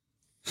strain.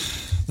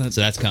 So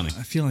that's coming.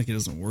 I feel like it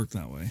doesn't work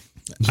that way.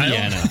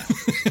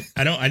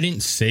 I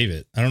didn't save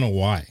it. I don't know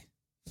why.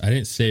 I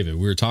didn't save it.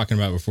 We were talking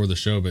about it before the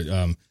show, but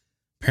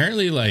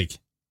apparently, like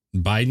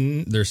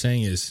Biden, they're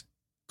saying is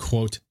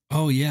quote,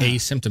 oh yeah,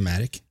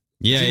 asymptomatic.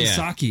 Yeah,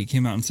 Saki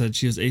came out and said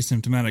she was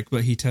asymptomatic,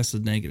 but he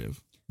tested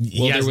negative.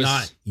 He has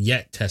not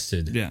yet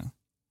tested. Yeah,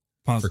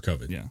 for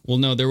COVID. Yeah. Well,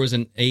 no, there was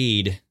an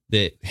aide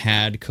that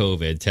had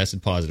COVID,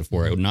 tested positive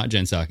for it. Not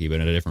Jen Psaki,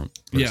 but a different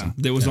person. Yeah,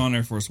 that was on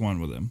Air Force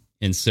One with him.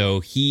 And so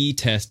he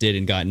tested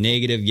and got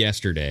negative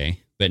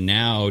yesterday. But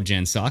now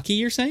Jen Psaki,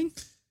 you're saying?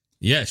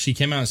 Yeah, she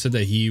came out and said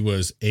that he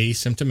was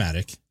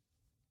asymptomatic.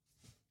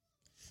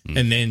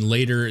 And then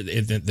later,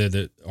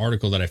 the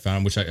article that I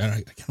found, which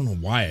I don't know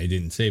why I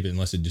didn't save it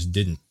unless it just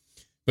didn't.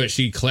 But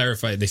she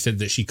clarified, they said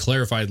that she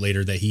clarified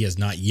later that he has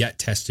not yet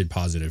tested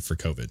positive for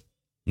COVID.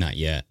 Not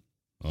yet.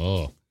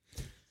 Oh.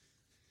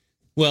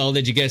 Well,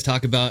 did you guys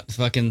talk about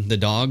fucking the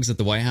dogs at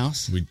the White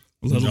House?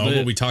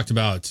 But we talked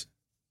about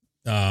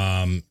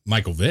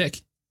Michael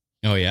Vick.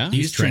 Oh, yeah?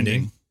 He's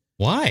trending.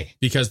 Why?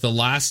 Because the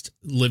last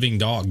living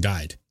dog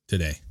died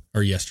today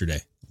or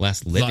yesterday.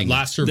 Last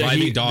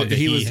surviving dog that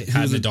he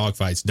had in the dog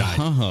fights died.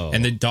 Oh.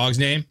 And the dog's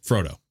name,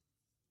 Frodo.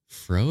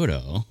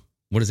 Frodo?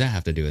 What does that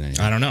have to do with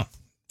anything? I don't know.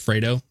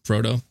 Frodo,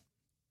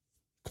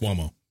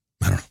 Cuomo.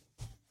 I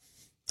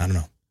don't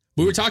know.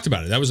 But we talked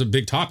about it. That was a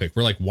big topic.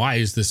 We're like, why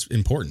is this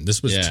important?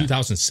 This was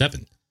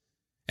 2007.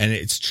 And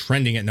it's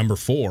trending at number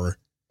 4.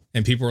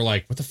 And people are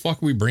like, what the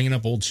fuck are we bringing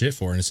up old shit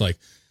for? And it's like,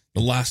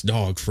 the last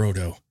dog,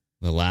 Frodo.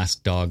 The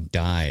last dog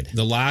died.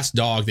 The last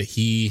dog that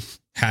he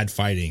had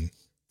fighting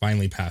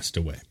finally passed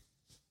away.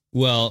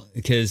 Well,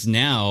 because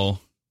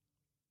now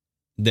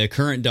the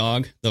current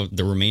dog,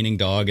 the remaining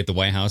dog at the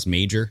White House,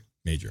 Major.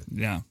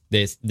 Yeah.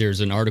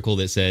 There's an article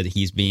that said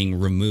he's being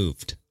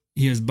removed.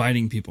 He is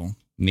biting people.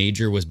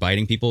 Major was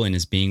biting people and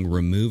is being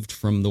removed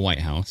from the White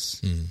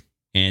House.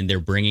 And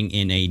they're bringing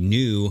in a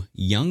new,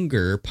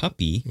 younger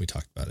puppy. We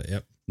talked about it,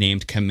 yep.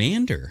 Named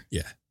Commander.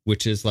 Yeah.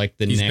 Which is like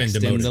the next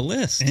in the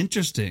list.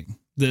 Interesting.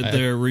 That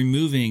they're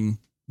removing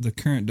the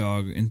current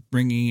dog and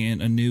bringing in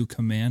a new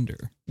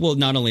commander. Well,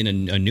 not only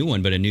a new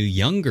one, but a new,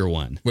 younger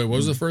one. Wait, what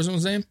was the first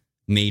one's name?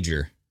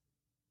 Major.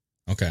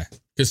 Okay.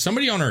 Because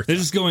somebody on our... They're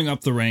just going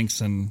up the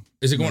ranks and...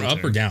 Is it going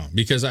up or down?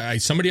 Because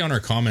somebody on our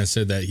comments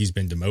said that he's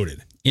been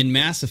demoted. In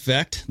Mass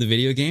Effect, the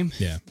video game,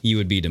 you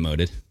would be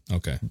demoted.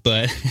 Okay.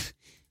 But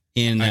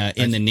in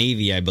the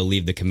Navy, I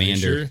believe the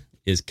commander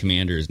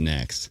is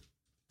next.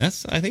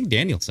 I think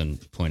Danielson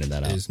pointed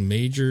that out. Is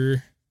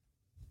Major...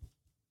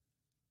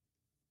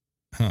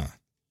 Huh.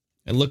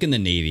 I look in the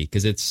Navy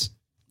because it's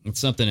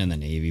something in the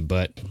Navy,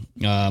 but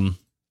and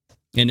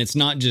it's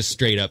not just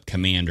straight up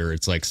commander.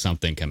 It's like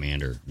something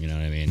commander. You know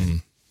what I mean? Mm-hmm.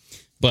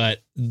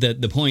 But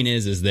the point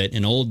is that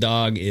an old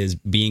dog is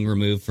being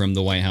removed from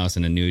the White House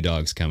and a new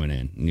dog's coming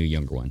in, new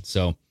younger one.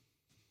 So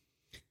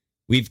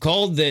we've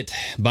called that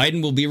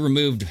Biden will be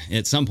removed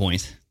at some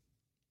point,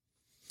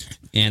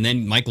 and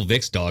then Michael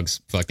Vick's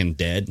dog's fucking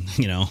dead.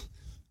 You know.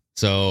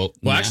 So,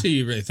 well,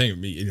 actually, I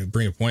think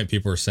bring a point.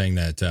 People are saying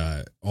that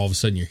all of a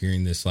sudden you're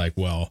hearing this like,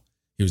 well,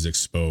 he was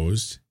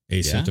exposed,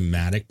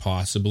 asymptomatic,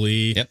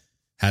 possibly,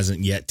 hasn't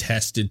yet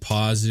tested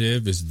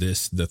positive. Is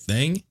this the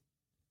thing?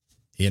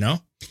 You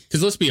know,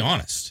 because let's be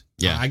honest.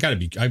 Yeah, I better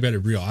be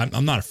real.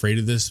 I'm not afraid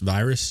of this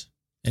virus,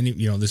 and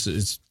this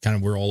is kind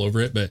of we're all over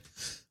it. But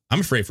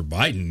I'm afraid for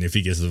Biden if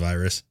he gets the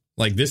virus.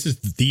 Like this is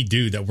the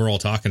dude that we're all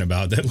talking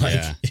about.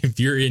 That if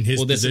you're in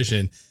his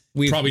position.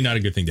 Probably not a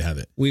good thing to have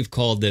it. We've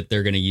called that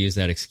they're going to use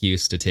that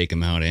excuse to take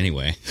him out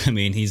anyway. I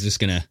mean,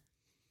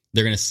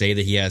 they're going to say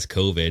that he has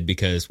COVID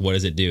because what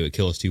does it do? It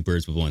kills 2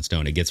 birds with 1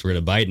 stone. It gets rid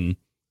of Biden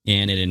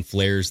and it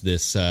inflares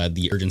this,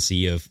 the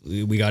urgency of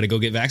we got to go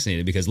get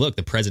vaccinated because look,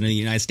 the president of the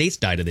United States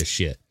died of this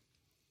shit.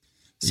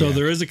 So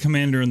there is a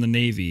commander in the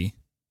Navy,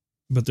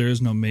 but there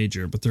is no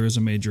major, but there is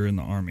a major in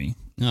the Army.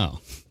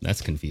 Oh,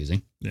 that's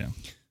confusing. Yeah.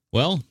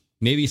 Well,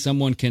 maybe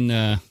someone can,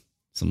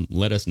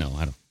 let us know.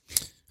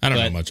 I don't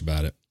know much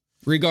about it.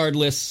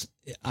 Regardless,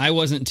 I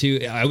was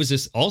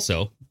just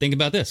also think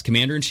about this.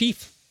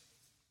 Commander-in-Chief.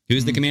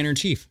 Who's the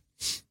commander-in-chief?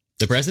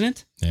 The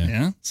president?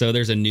 Yeah. So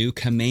there's a new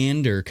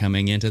commander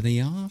coming into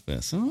the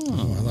office.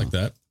 Oh, I like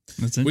that.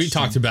 We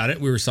talked about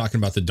it. We were talking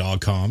about the dog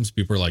comms.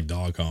 People were like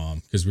dog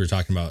comm because we were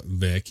talking about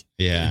Vic.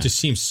 Yeah. It just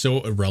seems so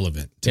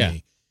irrelevant to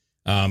me.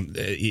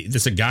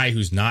 It's a guy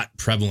who's not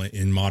prevalent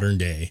in modern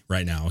day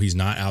right now. He's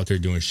not out there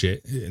doing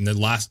shit. And the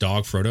last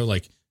dog, Frodo,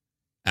 like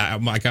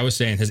I was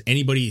saying, has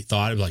anybody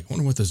thought of like, I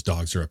wonder what those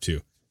dogs are up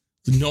to?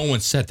 No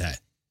one said that.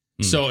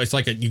 So it's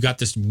like you got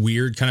this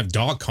weird kind of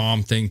dog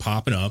calm thing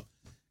popping up.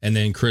 And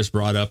then Chris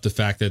brought up the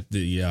fact that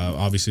the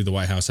obviously the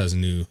White House has a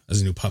new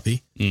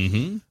puppy.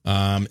 Mm-hmm.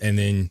 And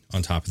then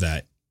on top of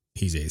that,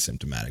 he's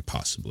asymptomatic,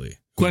 possibly.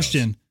 Who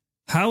Question: knows?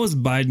 How is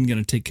Biden going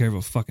to take care of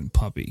a fucking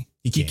puppy?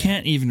 He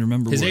can't even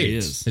remember where he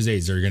is. His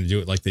aides are going to do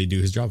it like they do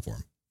his job for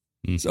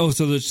him. So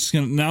they're just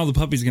gonna, now the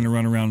puppy's going to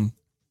run around.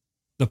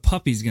 The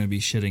puppy's going to be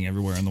shitting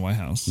everywhere in the White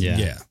House.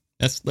 Yeah.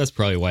 That's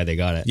probably why they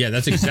got it. Yeah,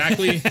 that's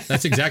exactly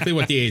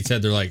what the aide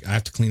said. They're like, I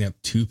have to clean up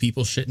 2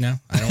 people's shit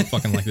now. I don't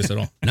fucking like this at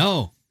all.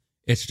 No,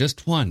 it's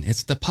just one.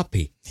 It's the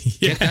puppy.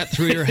 Get that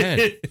through your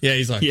head. Yeah,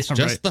 he's like, it's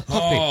just the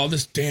puppy. Oh,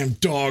 this damn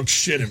dog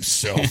shit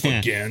himself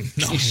again.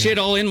 He shit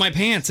all in my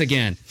pants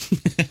again.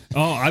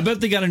 Oh, I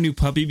bet they got a new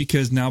puppy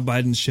because now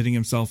Biden's shitting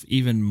himself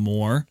even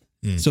more.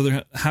 So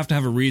they have to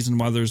have a reason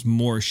why there's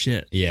more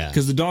shit. Yeah.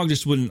 Because the dog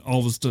just wouldn't all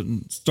of a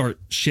sudden start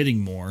shitting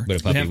more. But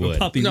a puppy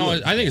would. No,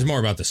 I think it's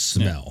more about the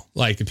smell.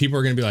 Yeah. Like, people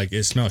are going to be like,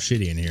 it smells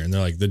shitty in here. And they're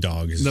like, the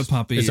dog is... The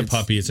puppy. It's a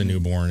puppy. It's a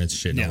newborn. It's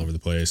shitting all over the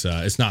place.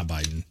 It's not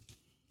Biden.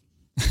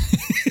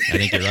 I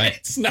think you're right.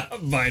 It's not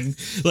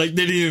Biden. Like,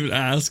 they didn't even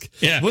ask.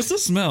 Yeah. What's the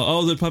smell?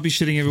 Oh, the puppy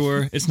shitting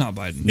everywhere. It's not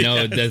Biden.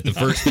 No, that's the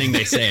first thing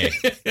they say.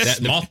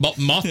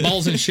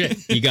 Mothballs and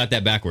shit. You got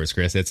that backwards,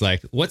 Chris. It's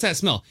like, what's that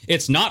smell?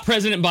 It's not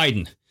President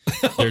Biden.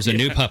 There's a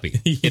new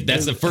puppy.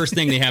 That's the first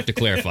thing they have to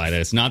clarify,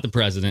 that it's not the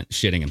president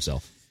shitting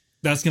himself.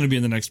 That's going to be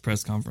in the next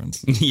press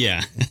conference.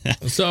 Yeah.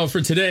 So for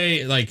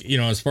today, like, you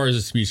know, as far as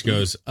the speech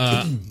goes,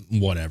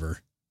 whatever.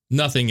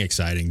 Nothing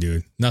exciting,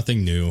 dude.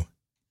 Nothing new.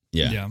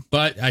 Yeah.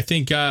 But I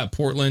think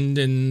Portland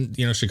and,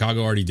 you know,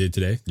 Chicago already did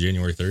today,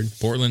 January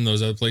 3rd. Portland,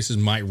 those other places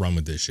might run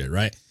with this shit,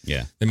 right?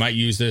 Yeah. They might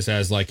use this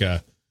as like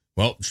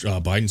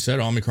Biden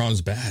said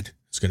Omicron's bad.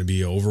 It's going to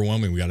be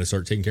overwhelming. We got to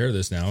start taking care of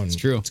this now. And it's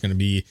true. It's going to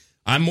be,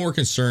 I'm more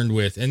concerned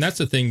with, and that's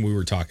the thing we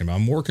were talking about,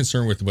 I'm more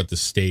concerned with what the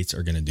states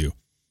are going to do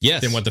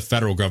than what the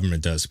federal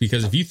government does.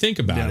 Because if you think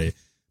about it,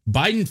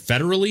 Biden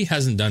federally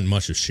hasn't done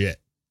much of shit.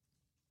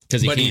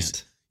 Because he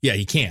can't. Yeah,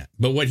 he can't.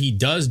 But what he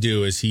does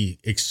do is he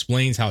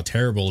explains how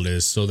terrible it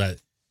is so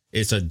that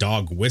it's a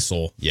dog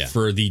whistle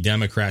for the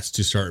Democrats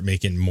to start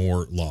making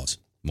more laws.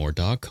 More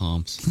dog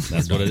comps.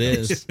 That's what it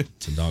is.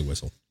 It's a dog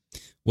whistle.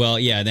 Well,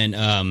 yeah, then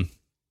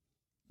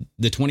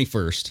the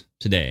 21st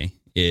today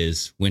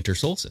is winter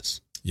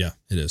solstice. Yeah,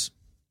 it is.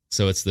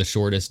 So it's the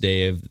shortest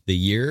day of the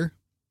year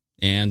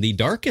and the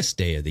darkest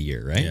day of the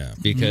year, right? Yeah.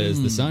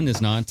 Because the sun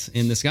is not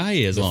in the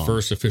sky as long. The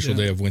first official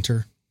day of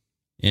winter.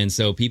 And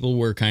so people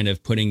were kind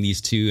of putting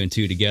these 2 and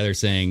 2 together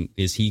saying,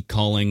 is he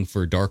calling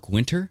for dark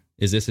winter?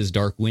 Is this his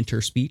dark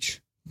winter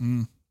speech?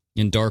 And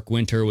dark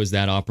winter was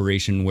that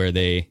operation where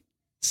they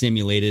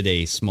simulated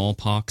a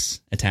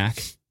smallpox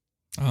attack.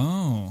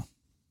 Oh.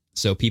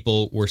 So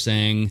people were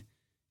saying,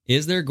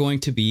 is there going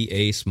to be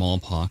a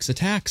smallpox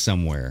attack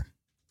somewhere?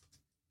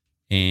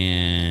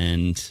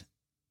 And,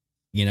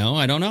 you know,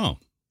 I don't know.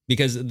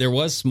 Because there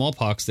was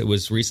smallpox that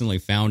was recently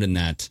found in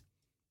that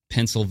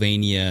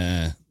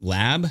Pennsylvania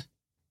lab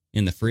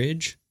in the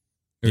fridge.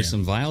 There's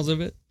some vials of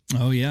it.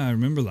 Oh, yeah, I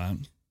remember that.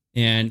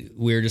 And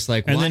we were just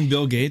like, and why? then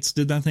Bill Gates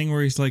did that thing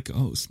where he's like,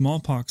 oh,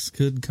 smallpox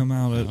could come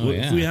out.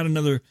 If we had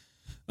another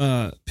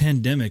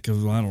pandemic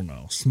of, I don't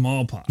know,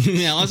 smallpox.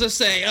 Yeah, let's just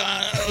say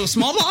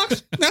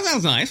smallpox. That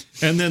sounds nice.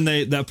 And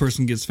then that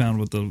person gets found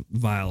with the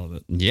vial of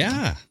it.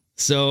 Yeah.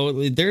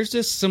 So there's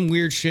just some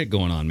weird shit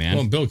going on, man.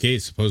 Well, Bill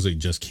Gates supposedly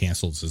just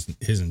canceled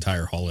his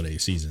entire holiday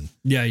season.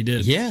 Yeah, he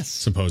did. Yes.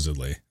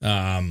 Supposedly.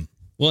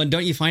 Well, and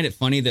don't you find it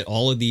funny that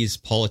all of these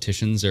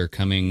politicians are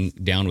coming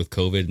down with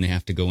COVID and they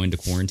have to go into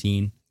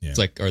quarantine? Yeah. It's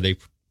like, are they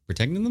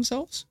protecting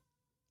themselves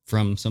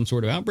from some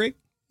sort of outbreak?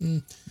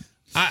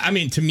 I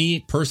mean, to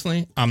me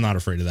personally, I'm not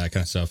afraid of that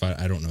kind of stuff.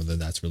 I don't know that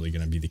that's really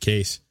going to be the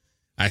case.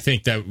 I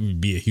think that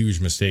would be a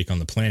huge mistake on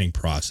the planning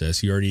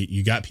process.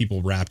 You got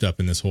people wrapped up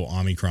in this whole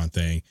Omicron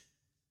thing.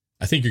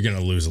 I think you're going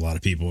to lose a lot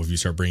of people if you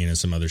start bringing in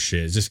some other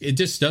shit. It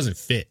just doesn't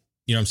fit.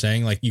 You know what I'm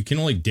saying? Like, you can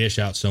only dish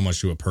out so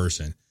much to a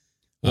person.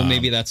 Well,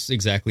 maybe that's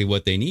exactly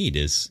what they need,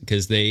 is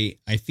because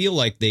I feel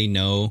like they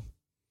know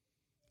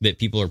that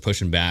people are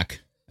pushing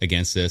back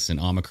against this and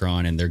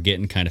Omicron, and they're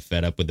getting kind of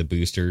fed up with the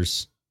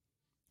boosters,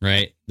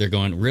 right? They're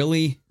going,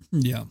 really?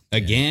 Yeah.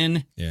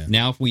 Again? Yeah.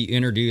 Now, if we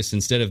introduce,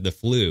 instead of the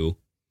flu,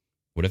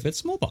 what if it's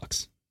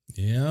smallpox?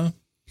 Yeah.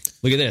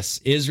 Look at this.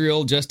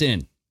 Israel just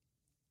in.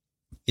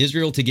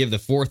 Israel to give the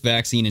 4th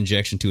vaccine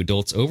injection to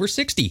adults over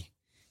 60,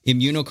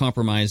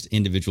 immunocompromised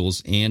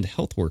individuals, and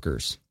health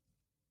workers.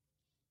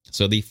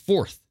 So the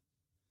 4th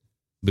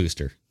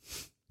booster.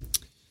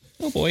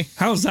 Oh, boy.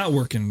 How's that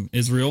working,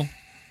 Israel?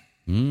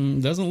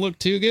 Doesn't look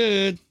too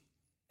good.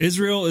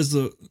 Israel is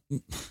the...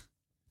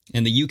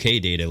 And the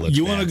UK data looks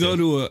You want to go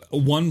to a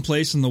one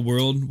place in the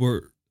world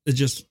where it's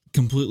just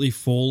completely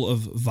full of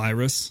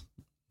virus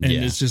and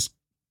it's just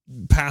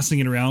passing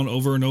it around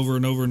over and over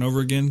and over and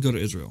over again? Go to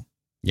Israel.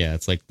 Yeah,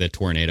 it's like the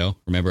tornado.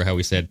 Remember how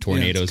we said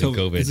tornadoes and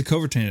COVID? It's a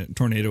COVID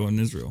tornado in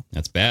Israel.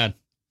 That's bad.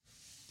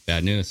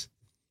 Bad news.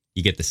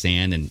 You get the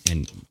sand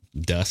and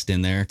dust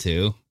in there,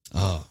 too.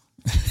 Oh.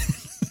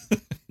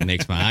 It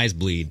makes my eyes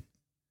bleed.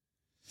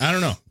 I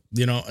don't know.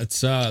 You know, it's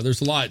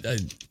there's a lot.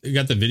 You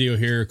got the video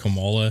here,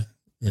 Kamala,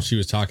 when she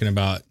was talking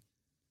about,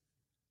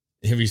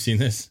 have you seen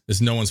this?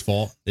 It's no one's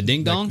fault. The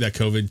ding dong? That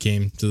COVID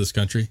came to this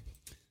country.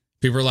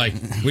 People are like,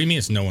 what do you mean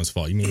it's no one's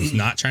fault? You mean it's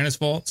not China's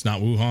fault? It's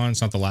not Wuhan.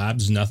 It's not the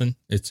labs. Nothing.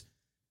 It's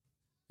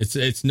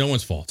no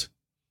one's fault.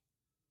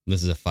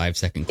 This is a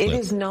 5-second clip. It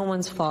is no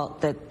one's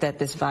fault that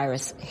this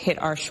virus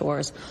hit our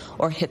shores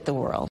or hit the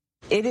world.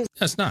 It is.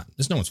 That's not.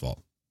 It's no one's fault.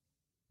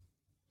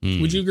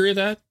 Would you agree with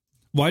that?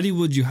 Why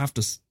would you have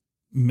to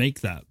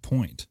make that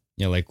point?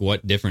 Yeah, like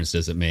what difference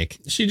does it make?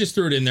 She just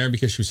threw it in there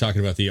because she was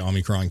talking about the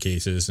Omicron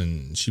cases,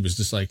 and she was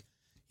just like,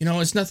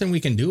 it's nothing we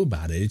can do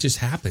about it. It just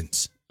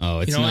happens.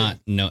 Oh, it's not.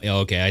 No.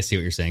 Okay, I see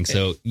what you're saying.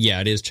 So,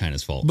 yeah, it is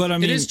China's fault. But I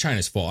mean, it is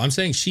China's fault. I'm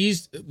saying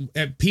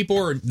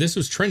this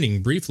was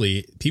trending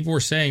briefly. People were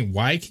saying,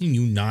 why can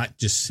you not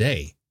just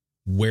say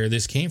where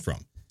this came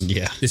from?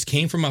 Yeah. This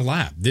came from a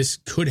lab. This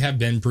could have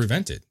been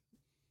prevented.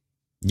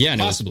 Yeah,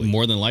 and possibly. It was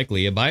more than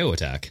likely a bio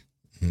attack.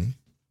 Mm-hmm.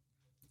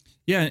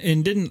 Yeah,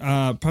 and didn't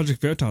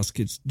Project Veritas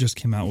just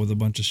came out with a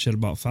bunch of shit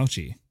about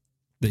Fauci,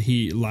 that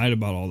he lied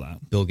about all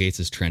that. Bill Gates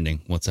is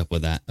trending. What's up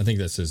with that? I think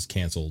that's his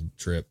canceled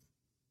trip.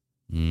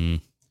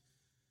 Mm.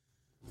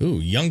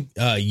 Ooh,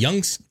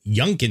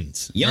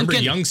 Youngkins. Remember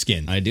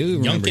Youngskin? I do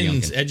remember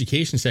Youngkins Youngkin.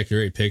 Education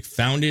Secretary pick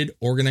founded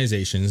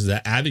organizations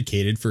that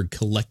advocated for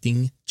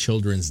collecting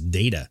children's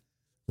data,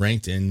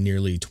 ranked in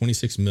nearly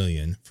 26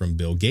 million from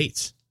Bill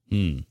Gates.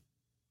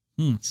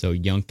 So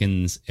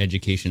Youngkin's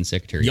Education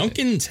Secretary.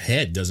 Youngkin's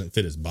head doesn't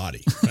fit his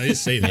body. I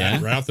just say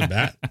that right off the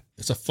bat.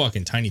 It's a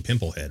fucking tiny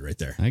pimple head right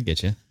there. I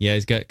get you. Yeah,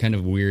 he's got kind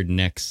of weird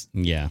necks.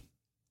 Yeah.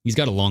 He's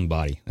got a long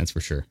body. That's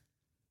for sure.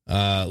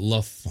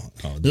 La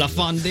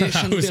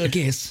Foundation Bill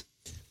Gates.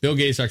 Bill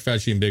Gates, Dr.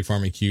 Fauci, and Big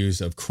Pharma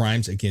accused of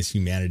crimes against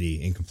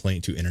humanity in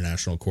complaint to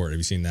international court. Have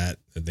you seen that?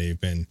 That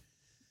they've been,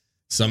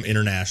 some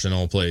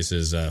international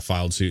places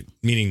filed suit,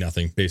 meaning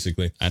nothing,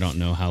 basically. I don't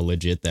know how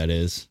legit that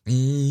is.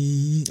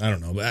 I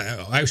don't know.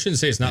 But I shouldn't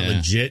say it's not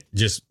legit.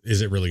 Just,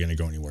 is it really going to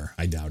go anywhere?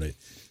 I doubt it.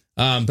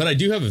 But I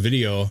do have a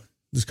video.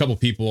 There's a couple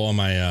people on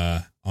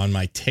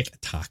my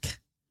TikTok.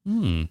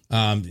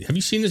 Have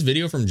you seen this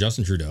video from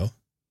Justin Trudeau?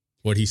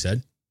 What he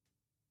said?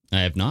 I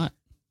have not.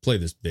 Play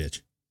this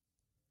bitch.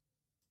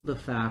 The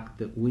fact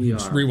that we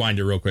Just are rewind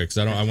it real quick because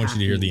I want you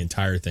to hear the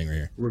entire thing right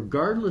here.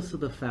 Regardless of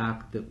the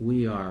fact that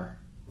we are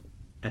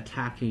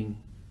attacking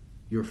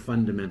your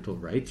fundamental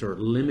rights or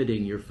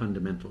limiting your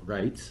fundamental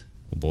rights.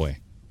 Oh boy.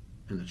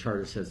 And the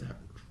charter says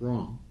that's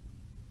wrong.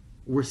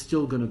 We're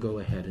still going to go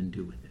ahead and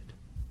do with it.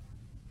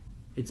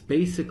 It's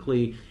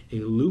basically a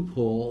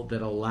loophole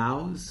that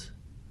allows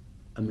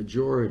a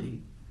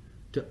majority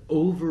to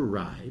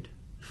override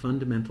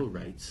fundamental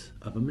rights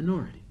of a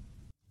minority.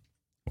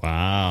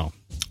 Wow.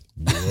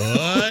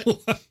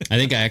 What? I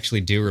think I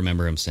actually do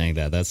remember him saying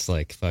that. That's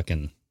like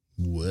fucking...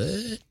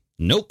 What?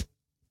 Nope.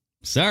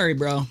 Sorry,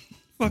 bro.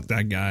 Fuck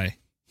that guy.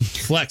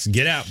 Flex,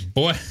 get out,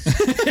 boy.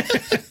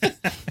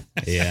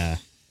 Yeah.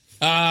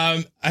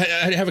 I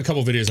have a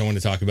couple videos I want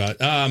to talk about.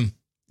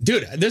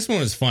 Dude, this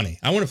one is funny.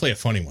 I want to play a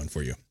funny one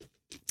for you.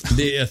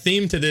 The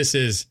theme to this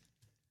is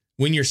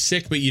when you're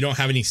sick, but you don't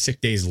have any sick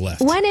days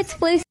left. When it's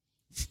flu.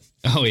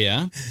 Oh,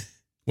 yeah?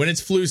 When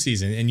it's flu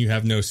season and you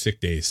have no sick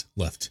days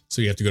left.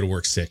 So you have to go to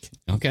work sick.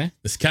 Okay.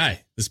 This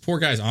poor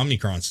guy's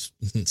Omicron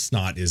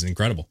snot is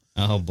incredible.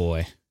 Oh,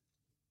 boy.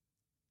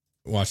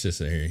 Watch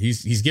this right here.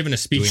 He's giving a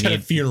speech at a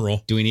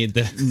funeral. Do we need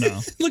the... No.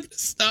 Look at the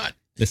snot.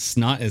 The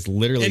snot is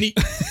literally... And he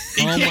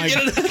oh, my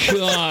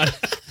God.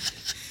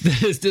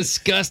 That is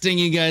disgusting,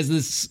 you guys.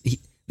 This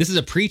is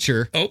a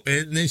preacher. Oh,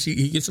 and then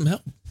he gets some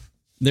help.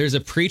 There's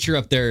a preacher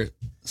up there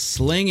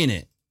slinging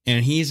it,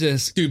 and he's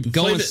just going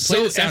play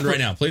the sound right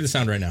now. Play the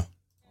sound right now.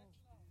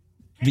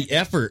 The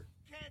effort.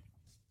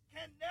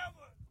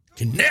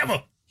 Can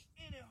never.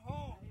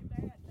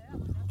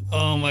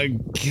 Oh my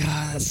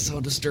God, that's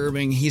so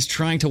disturbing. He's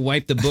trying to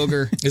wipe the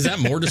booger. Is that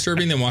more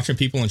disturbing than watching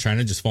people in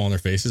China just fall on their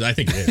faces? I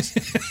think it is.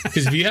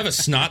 Because if you have a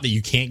snot that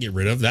you can't get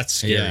rid of, that's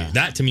scary. Yeah.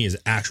 That to me is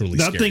actually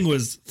that scary. thing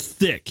was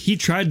thick. He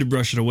tried to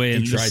brush it away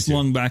and just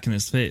slung back in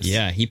his face.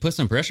 Yeah, he put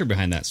some pressure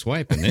behind that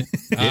swipe, and it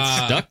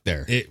stuck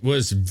there. It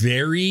was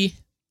very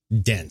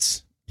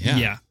dense.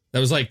 Yeah. That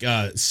was like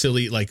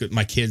silly, like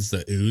my kids,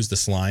 the ooze, the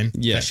slime.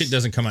 Yes. That shit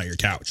doesn't come out your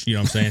couch. You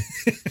know what I'm saying?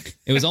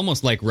 It was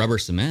almost like rubber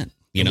cement.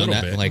 You know,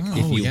 that bit. like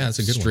if you that's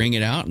a good string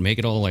it out and make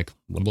it all like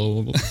blah,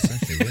 blah, blah,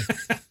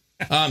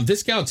 blah.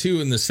 This gal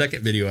too, in the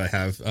second video I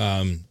have,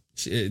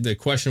 the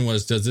question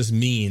was, does this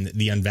mean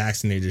the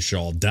unvaccinated shall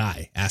all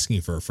die?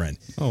 Asking for a friend.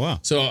 Oh, wow.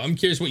 So I'm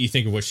curious what you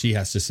think of what she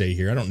has to say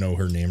here. I don't know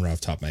her name right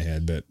off the top of my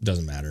head, but it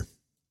doesn't matter.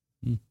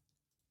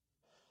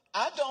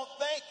 I don't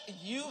think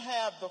you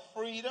have the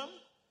freedom,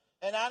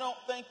 and I don't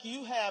think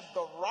you have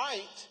the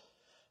right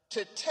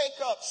to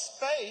take up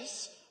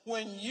space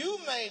when you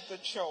made the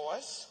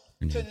choice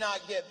to not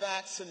get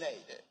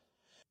vaccinated.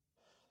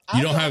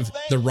 You don't have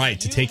the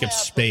right to take up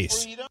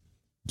space.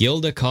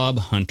 Gilda Cobb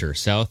Hunter,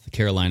 South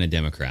Carolina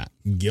Democrat.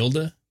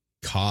 Gilda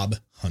Cobb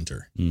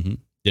Hunter. Mm-hmm.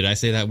 Did I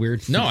say that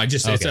weird? No, I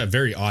just it's a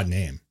very odd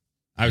name.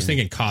 I was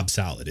thinking Cobb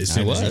salad. As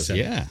soon as you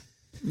said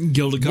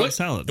Gilda Cobb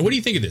salad. What do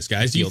you think of this,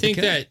 guys? Do you think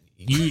that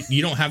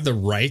you don't have the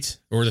right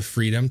or the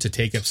freedom to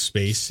take up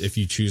space if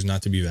you choose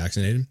not to be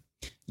vaccinated.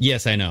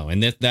 Yes, I know.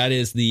 And that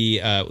is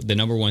the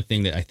number one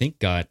thing that I think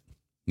got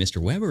Mr.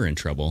 Weber in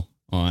trouble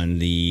on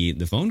the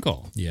phone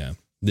call. Yeah.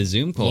 The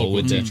Zoom call Local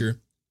with teacher.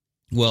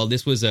 Well,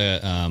 this was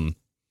a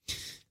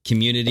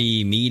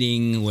community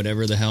meeting,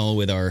 whatever the hell,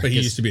 with our... But he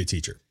used to be a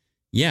teacher.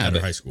 Yeah. At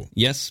our high school.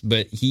 Yes,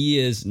 but he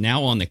is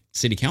now on the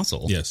city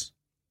council. Yes.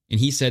 And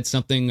he said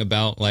something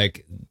about,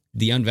 like,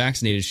 the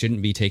unvaccinated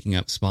shouldn't be taking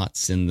up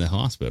spots in the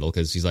hospital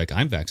because he's like,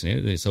 I'm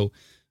vaccinated. So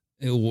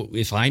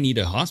if I need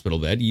a hospital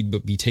bed,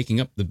 you'd be taking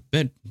up the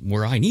bed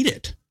where I need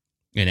it.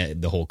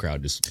 And the whole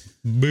crowd just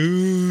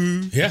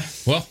boo. Yeah.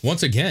 Well,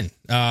 once again,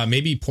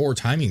 maybe poor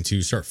timing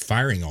to start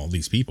firing all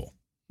these people,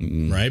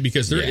 right?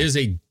 Because there is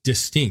a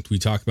distinct, we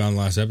talked about in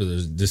the last episode,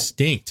 there's a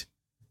distinct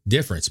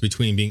difference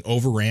between being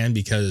overran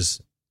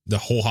because the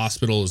whole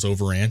hospital is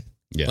overran.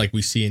 Yeah. Like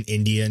we see in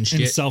India and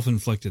shit. And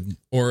self-inflicted.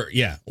 Or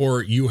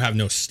you have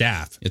no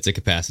staff. It's a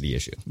capacity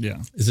issue.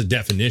 Yeah. It's a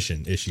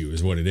definition issue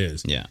is what it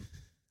is. Yeah.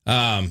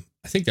 I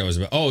think that was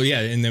about,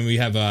 and then we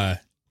have,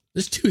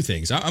 there's two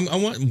things. I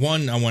want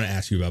to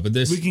ask you about, but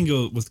this. We can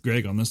go with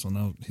Greg on this one.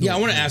 I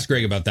want to ask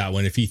Greg about that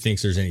one if he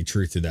thinks there's any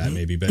truth to that,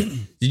 maybe. But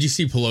did you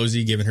see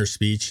Pelosi giving her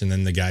speech and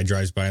then the guy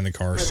drives by in the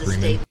car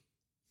screaming?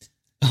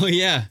 Oh,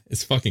 yeah.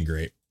 It's fucking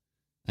great.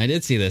 I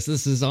did see this.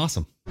 This is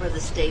awesome. For the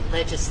state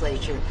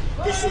legislature.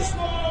 This is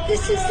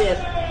if.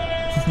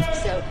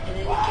 So, in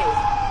any case,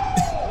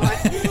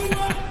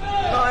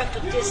 Mark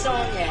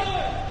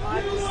Lasagna.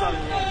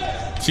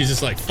 She's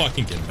just like,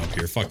 fucking get him up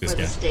here. Fuck this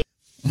guy.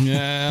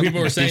 Yeah, people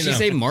were saying, did she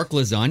say Mark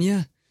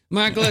Lasagna?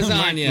 Mark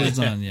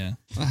Lasagna.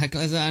 Mark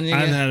Lasagna.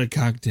 I've had a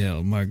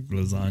cocktail, Mark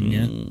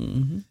Lasagna.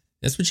 Mm-hmm.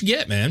 That's what you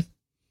get, man.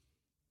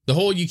 The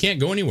whole you can't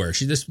go anywhere.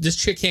 This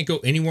chick can't go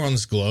anywhere on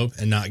this globe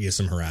and not get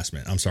some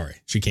harassment. I'm sorry,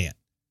 she can't.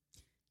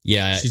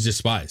 Yeah, she's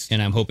despised,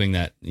 and I'm hoping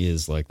that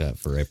is like that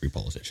for every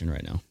politician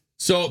right now.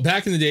 So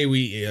back in the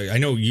day, I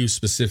know you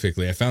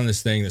specifically. I found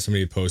this thing that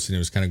somebody had posted. And it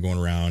was kind of going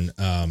around.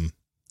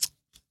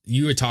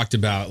 You had talked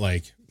about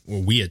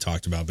we had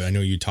talked about, but I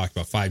know you talked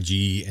about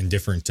 5G and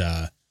different,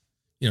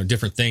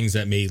 different things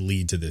that may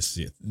lead to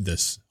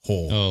this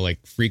whole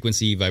like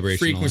frequency,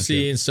 vibration,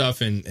 and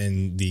stuff,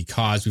 and the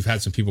cause. We've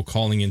had some people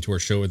calling into our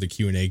show with the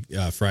Q&A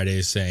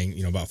Fridays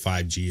saying, about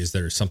 5G. Is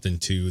there something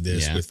to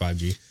this with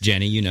 5G?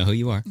 Jenny, you know who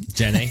you are.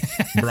 Jenny,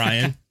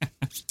 Brian.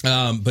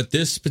 But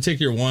this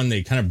particular one,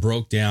 they kind of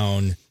broke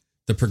down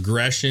the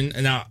progression.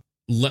 And now,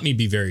 let me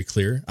be very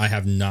clear.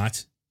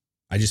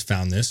 I just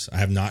found this. I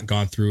have not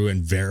gone through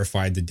and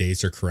verified the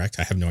dates are correct.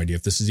 I have no idea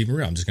if this is even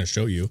real. I'm just going to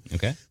show you.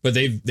 Okay. But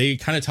they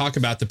kind of talk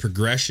about the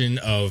progression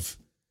of,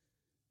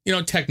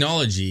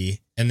 technology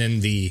and then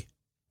the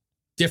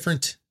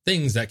different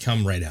things that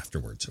come right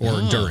afterwards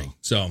or during.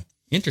 So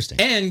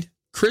interesting. And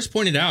Chris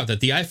pointed out that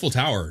the Eiffel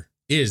Tower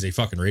is a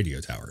fucking radio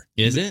tower.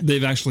 Is it?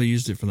 They've actually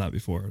used it for that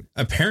before.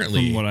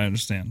 Apparently. From what I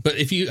understand. But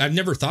I've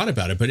never thought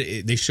about it, but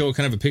they show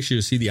kind of a picture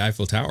to see the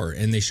Eiffel Tower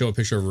and they show a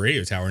picture of a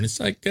radio tower and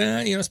it's like,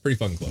 it's pretty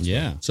fucking close.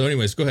 Yeah. So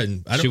anyways, go ahead.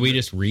 And should we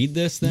just read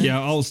this then?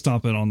 Yeah, I'll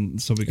stop it on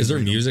so we can. Is there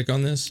music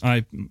on this?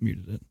 I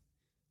muted it.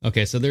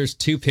 Okay, so there's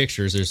two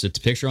pictures. There's a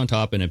picture on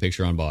top and a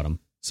picture on bottom.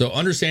 So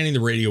understanding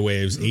the radio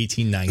waves,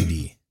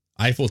 1890.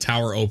 Eiffel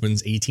Tower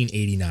opens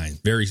 1889.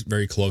 Very,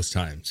 very close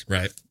times,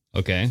 right?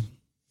 Okay.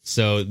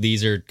 So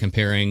these are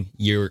comparing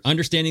your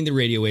understanding the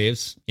radio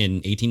waves in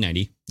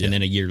 1890. Yeah. And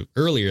then a year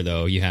earlier,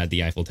 though, you had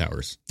the Eiffel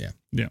Towers. Yeah.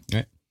 Yeah.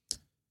 Right.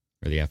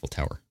 Or the Eiffel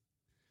Tower.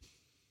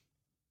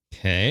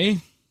 Okay.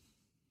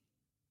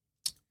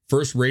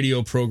 First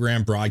radio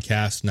program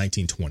broadcast,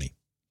 1920.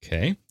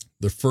 Okay.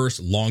 The first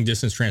long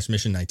distance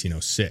transmission,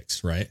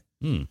 1906, right?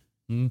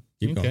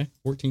 Keep going.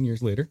 14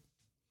 years later.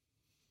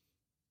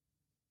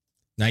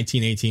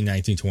 1918,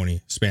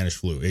 1920, Spanish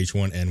flu,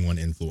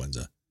 H1N1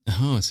 influenza.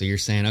 Oh, so you're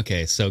saying,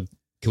 okay, so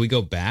can we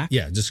go back?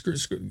 Yeah, you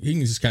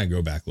can just kind of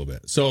go back a little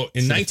bit. So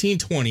in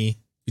 1920,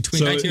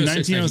 between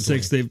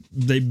 1906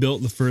 they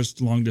built the first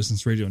long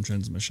distance radio and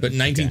transmission. But in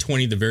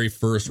 1920, the very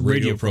first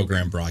radio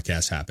program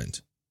broadcast happened.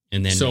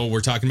 And then, so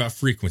we're talking about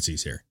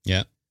frequencies here.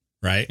 Yeah.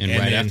 Right. And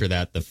right after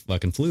that, the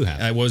fucking flu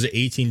happened. Was it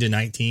 18 to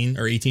 19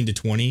 or 18 to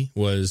 20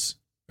 was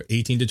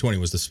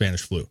the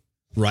Spanish flu.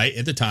 Right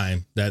at the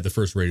time that the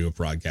first radio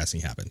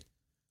broadcasting happened.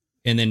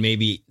 And then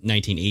maybe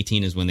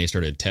 1918 is when they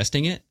started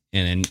testing it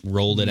and then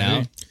rolled it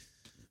out.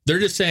 They're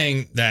just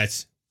saying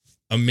that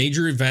a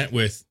major event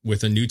with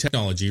a new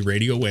technology,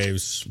 radio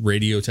waves,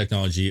 radio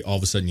technology, all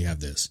of a sudden you have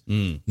this.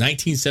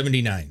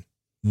 1979,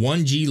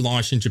 1G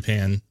launched in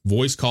Japan.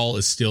 Voice call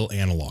is still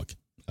analog.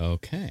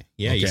 Okay.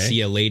 Yeah, you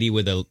see a lady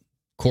with a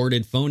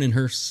corded phone in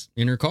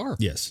her car.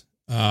 Yes.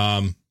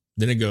 Then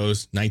it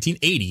goes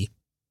 1980,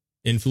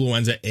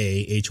 influenza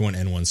A,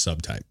 H1N1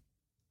 subtype.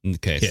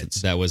 Okay,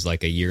 so that was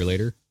like a year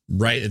later?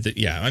 Right.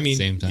 I mean,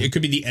 same time. It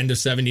could be the end of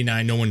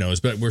 79. No one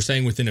knows. But we're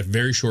saying within a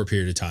very short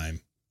period of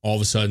time, all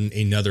of a sudden,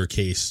 another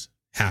case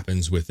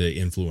happens with the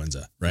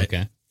influenza. Right.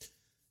 Okay.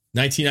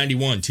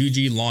 1991,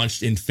 2G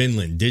launched in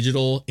Finland.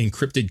 Digital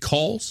encrypted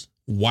calls,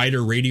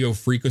 wider radio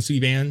frequency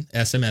band,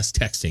 SMS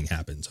texting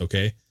happens.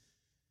 Okay.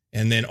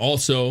 And then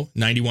also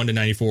 91 to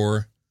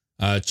 94,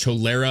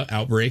 cholera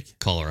outbreak.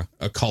 Cholera,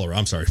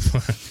 I'm sorry.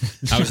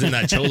 I was in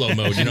that cholo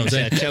mode, you know what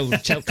I'm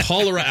saying?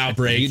 Cholera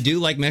outbreak. You do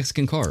like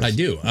Mexican cars. I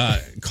do.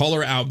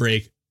 Cholera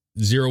outbreak,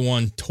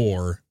 01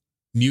 Tor,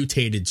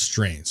 mutated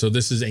strain. So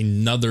this is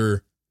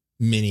another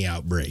mini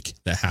outbreak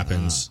that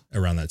happens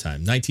around that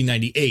time.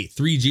 1998,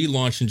 3G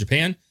launched in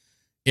Japan.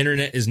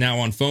 Internet is now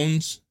on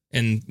phones,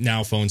 and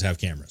now phones have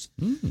cameras.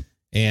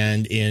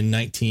 And in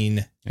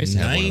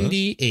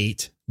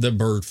 1998, the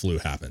bird flu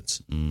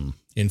happens.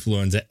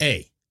 Influenza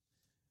A.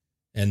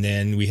 And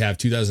then we have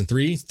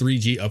 2003,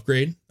 3G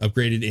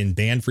upgraded in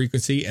band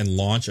frequency and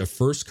launch of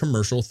first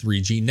commercial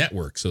 3G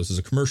network. So this is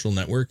a commercial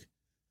network.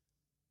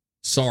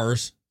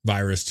 SARS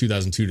virus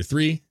 2002 to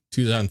 3,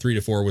 2003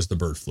 to 4 was the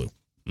bird flu.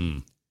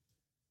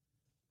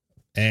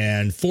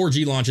 And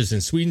 4G launches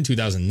in Sweden,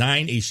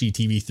 2009,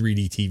 HDTV,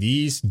 3D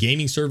TVs,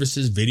 gaming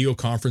services, video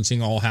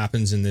conferencing all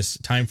happens in this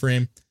time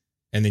frame.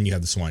 And then you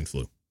have the swine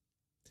flu,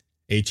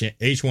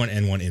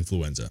 H1N1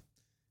 influenza.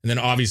 And then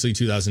obviously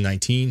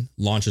 2019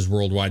 launches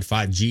worldwide.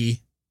 5G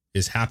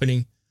is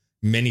happening.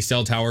 Many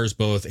cell towers,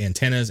 both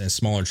antennas and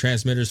smaller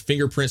transmitters,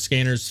 fingerprint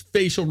scanners,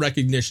 facial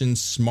recognition,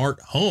 smart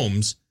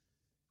homes.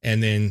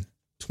 And then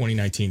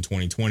 2019,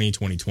 2020,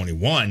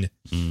 2021,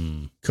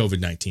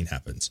 COVID-19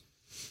 happens.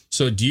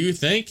 So do you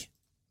think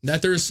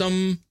that there's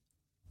something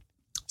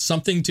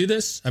to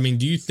this? I mean,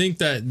 do you think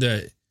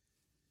that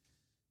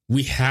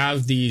we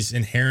have these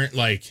inherent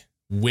like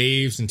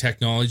waves and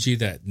technology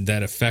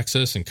that affects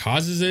us and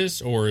causes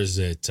this, or is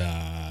it?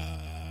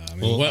 I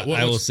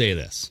will say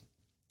this.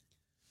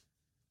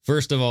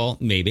 First of all,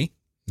 maybe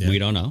we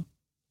don't know.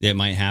 It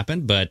might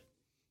happen, but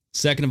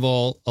second of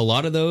all, a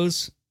lot of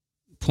those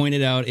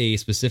pointed out a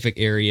specific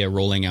area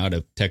rolling out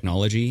of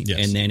technology,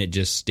 and then it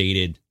just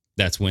stated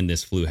that's when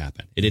this flu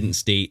happened. It didn't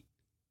state,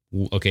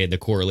 okay, the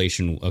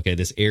correlation. Okay,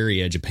 this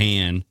area,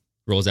 Japan,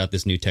 rolls out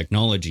this new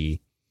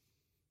technology.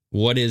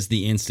 What is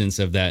the instance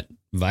of that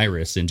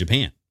virus in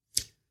Japan?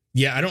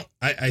 Yeah,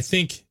 I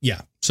think,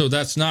 so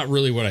that's not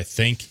really what I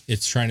think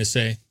it's trying to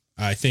say.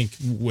 I think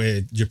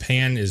with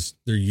Japan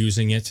they're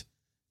using it.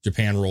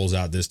 Japan rolls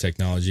out this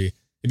technology.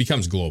 It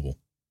becomes global,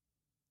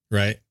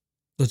 right?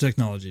 The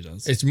technology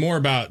does. It's more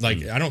about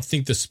like, I don't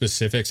think the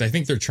specifics. I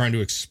think they're trying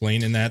to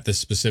explain in that the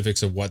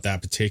specifics of what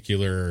that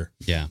particular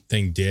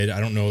thing did. I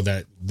don't know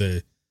that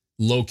the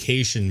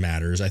location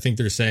matters. I think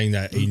they're saying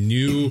that a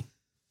new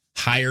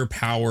higher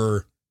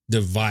power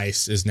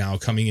device is now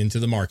coming into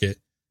the market,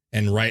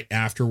 and right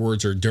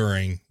afterwards or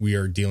during, we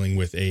are dealing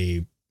with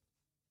a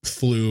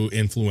flu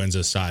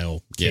influenza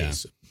style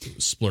case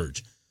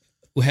splurge.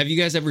 Well, have you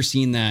guys ever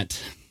seen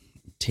that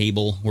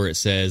table where it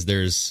says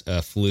there's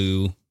a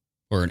flu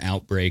or an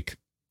outbreak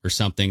or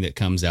something that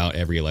comes out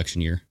every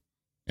election year,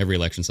 every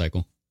election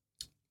cycle?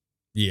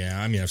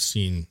 Yeah, I mean, I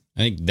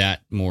think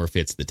that more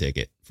fits the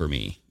ticket for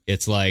me.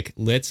 It's like,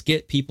 let's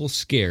get people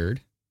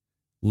scared.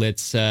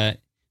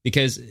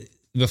 Because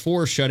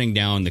before shutting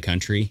down the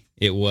country,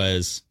 it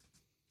was,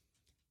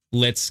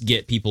 let's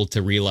get people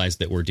to realize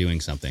that we're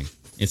doing something.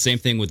 It's same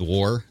thing with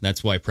war.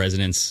 That's why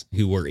presidents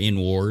who were in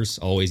wars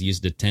always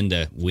used to tend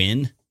to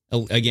win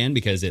again,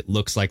 because it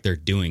looks like they're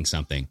doing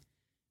something.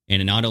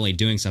 And not only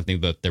doing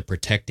something, but they're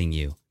protecting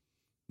you.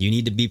 You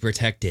need to be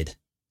protected.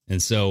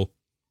 And so,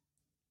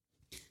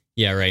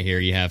 right here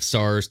you have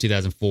SARS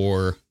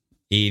 2004,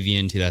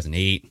 avian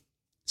 2008,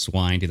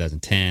 swine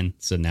 2010.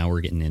 So now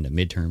we're getting into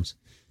midterms.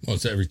 Well,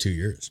 it's every 2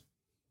 years.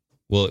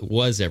 Well, it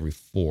was every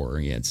 4.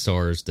 Yeah, it's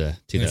SARS to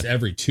it's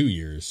every 2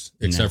 years,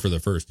 except for the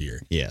first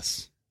year.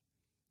 Yes.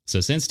 So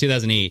since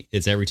 2008,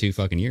 it's every 2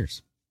 fucking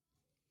years.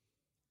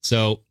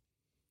 So,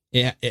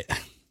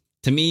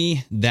 to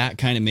me, that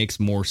kind of makes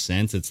more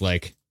sense. It's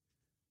like,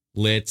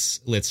 let's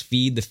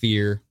feed the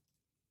fear.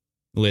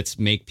 Let's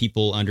make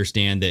people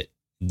understand that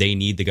they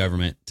need the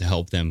government to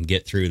help them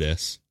get through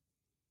this.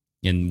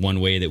 And one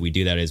way that we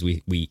do that is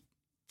we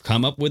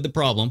come up with the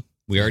problem.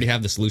 We already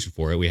have the solution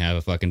for it. We have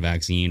a fucking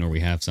vaccine, or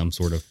we have some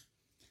sort of,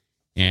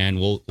 and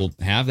we'll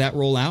have that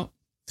roll out.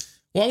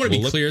 Well, I want to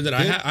be clear that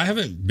I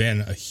haven't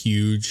been a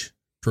huge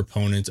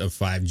proponent of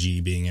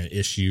 5G being an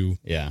issue.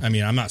 Yeah. I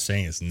mean, I'm not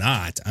saying it's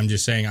not. I'm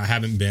just saying I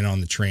haven't been on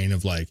the train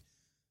of like,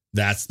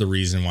 that's the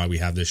reason why we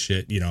have this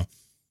shit. You know,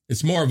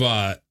 it's more of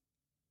a,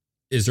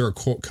 is there a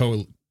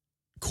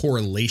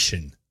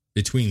correlation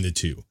between the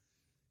two?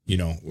 You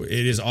know,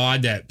 it is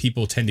odd that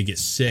people tend to get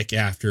sick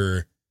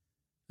after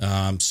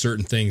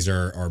certain things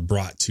are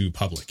brought to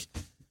public.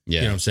 Yeah.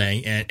 You know what I'm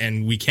saying?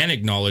 And we can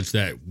acknowledge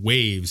that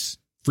waves,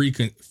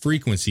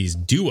 frequencies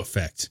do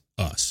affect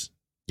us.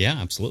 Yeah,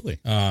 absolutely.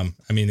 I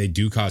mean, they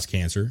do cause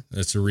cancer.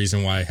 That's the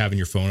reason why having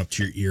your phone up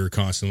to your ear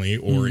constantly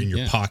or in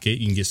your pocket,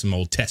 you can get some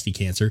old testy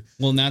cancer.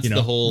 Well, and that's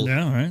the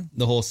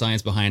whole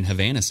science behind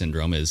Havana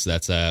syndrome is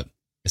that's a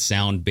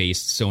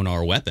sound-based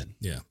sonar weapon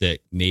that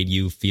made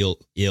you feel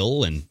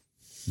ill and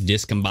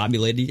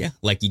discombobulated you,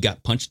 like you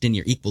got punched in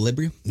your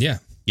equilibrium. Yeah.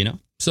 You know?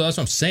 So that's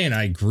what I'm saying.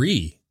 I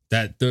agree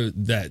that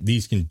that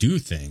these can do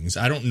things.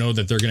 I don't know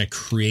that they're going to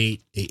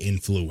create a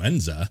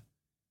influenza.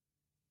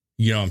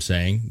 You know what I'm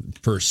saying?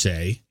 Per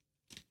se.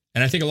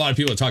 And I think a lot of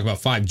people that talk about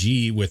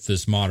 5G with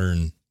this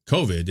modern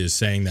COVID is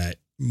saying that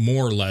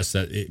more or less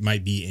that it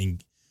might be in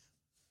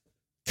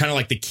kind of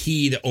like the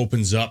key that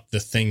opens up the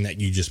thing that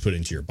you just put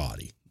into your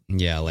body.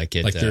 Yeah, like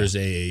there's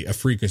a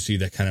frequency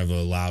that kind of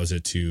allows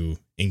it to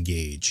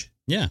engage.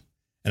 Yeah.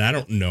 And I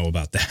don't know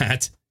about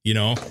that,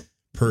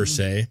 per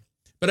se.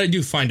 But I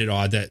do find it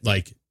odd that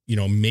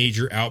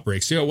major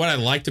outbreaks. What I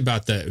liked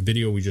about the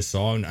video we just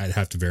saw, and I'd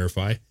have to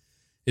verify,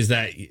 is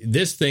that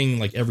this thing,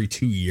 like every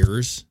 2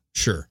 years,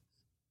 sure.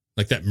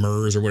 Like that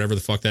MERS or whatever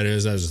the fuck that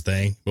is a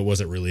thing, but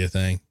was it really a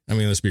thing? I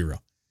mean, let's be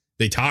real.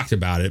 They talked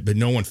about it, but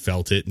no one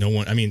felt it.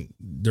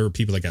 There were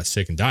people that got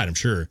sick and died, I'm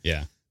sure.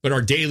 Yeah. But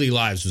our daily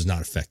lives was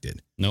not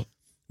affected. Nope.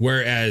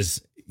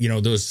 Whereas,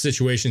 those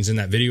situations in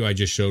that video I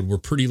just showed were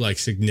pretty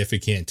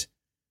significant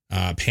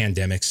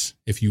pandemics,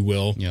 if you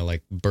will. Yeah,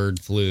 like bird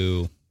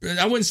flu.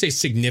 I wouldn't say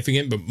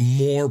significant, but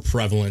more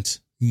prevalent,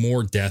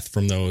 more death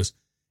from those.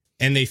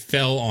 And they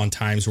fell on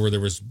times where there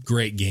was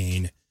great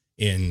gain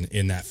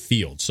in that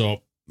field.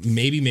 So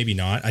maybe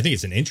not. I think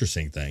it's an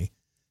interesting thing,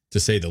 to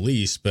say the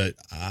least, but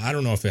I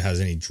don't know if it has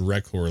any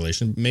direct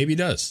correlation. Maybe it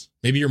does.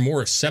 Maybe you're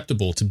more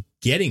acceptable to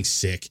getting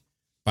sick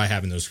by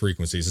having those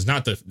frequencies.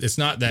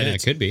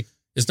 It could be.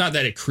 It's not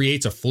that it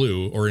creates a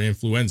flu or an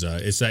influenza.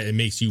 It's that it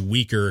makes you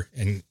weaker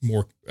and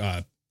more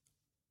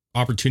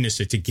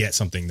opportunistic to get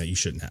something that you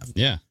shouldn't have.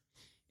 Yeah.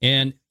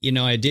 And,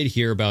 I did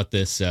hear about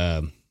this.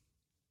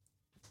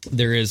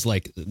 There is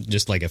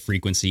just a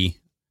frequency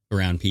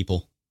around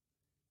people,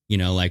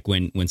 like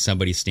when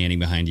somebody's standing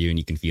behind you and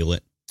you can feel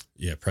it.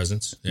 Yeah.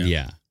 Presence.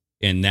 Yeah.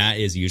 And that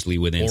is usually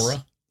within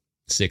aura?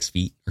 6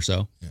 feet or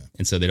so. Yeah.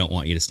 And so they don't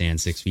want you to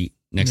stand 6 feet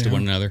next to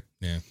one another.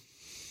 Yeah.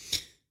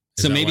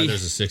 So maybe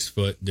there's a 6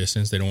 foot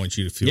distance. They don't want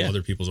you to feel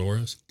other people's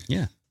auras.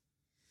 Yeah.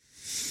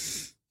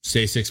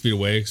 Stay 6 feet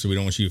away, so we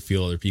don't want you to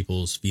feel other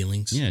people's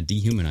feelings. Yeah,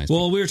 dehumanize.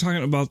 Well, we were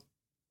talking about.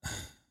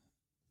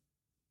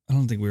 I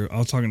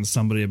was talking to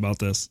somebody about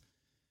this.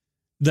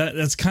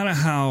 That's kind of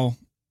how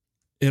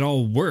it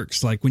all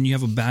works. Like when you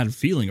have a bad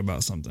feeling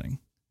about something,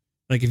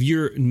 like if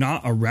you're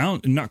not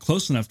around and not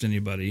close enough to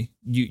anybody,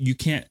 you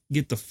can't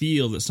get the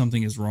feel that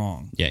something is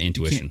wrong. Yeah,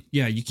 intuition.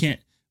 You can't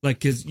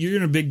because you're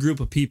in a big group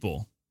of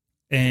people.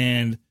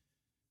 And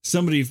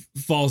somebody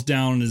falls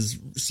down and is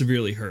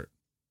severely hurt.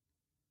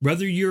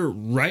 Whether you're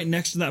right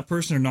next to that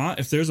person or not,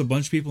 if there's a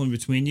bunch of people in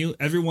between you,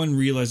 everyone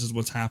realizes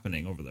what's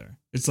happening over there.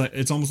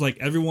 It's almost like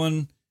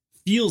everyone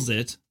feels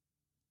it,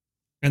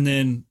 and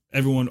then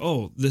everyone,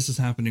 oh, this is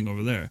happening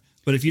over there.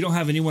 But if you don't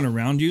have anyone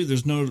around you,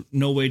 there's no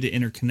way to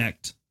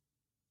interconnect.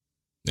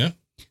 Yeah,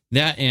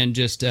 that and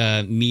just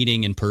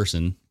meeting in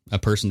person, a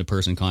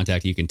person-to-person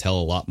contact, you can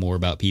tell a lot more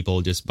about people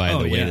just by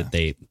the way that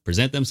they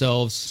present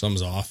themselves.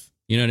 Something's off.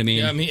 You know what I mean?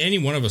 Yeah, I mean, any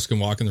one of us can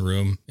walk in the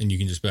room and you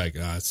can just be like,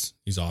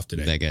 he's off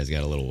today. That guy's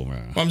got a little... Well,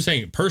 I'm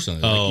saying personally,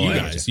 you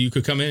guys, you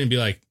could come in and be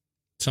like,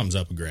 something's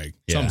up with Greg.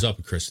 Yeah. Something's up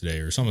with Chris today,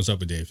 or something's up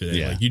with Dave today.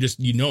 Yeah. Like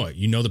you know it.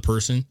 You know the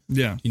person.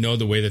 Yeah. You know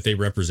the way that they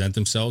represent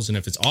themselves. And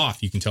if it's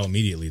off, you can tell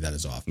immediately that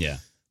is off. Yeah.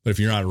 But if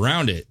you're not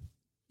around it,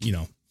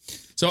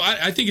 So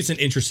I think it's an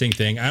interesting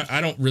thing.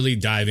 I don't really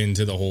dive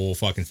into the whole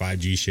fucking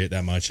 5G shit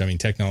that much. I mean,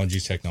 technology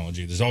is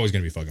technology. There's always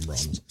going to be fucking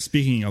problems.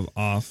 Speaking of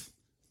off,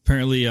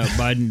 apparently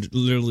Biden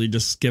literally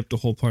just skipped a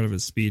whole part of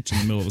his speech in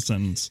the middle of a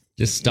sentence.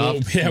 Just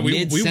stopped. Well,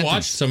 yeah, we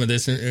watched some of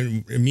this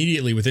and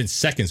immediately within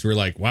seconds we were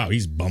like, wow,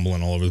 he's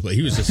bumbling all over the place.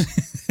 He was just,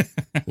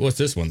 what's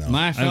this one though?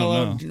 My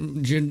fellow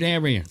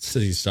Judarians. So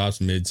he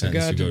stops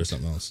mid-sentence to go to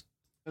something else.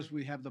 Because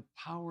we have the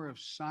power of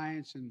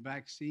science and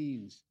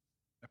vaccines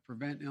that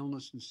prevent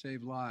illness and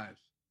save lives.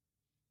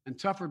 And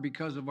tougher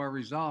because of our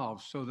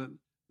resolve. So that,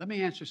 let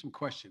me answer some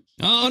questions.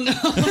 Oh, no.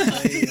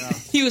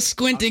 He was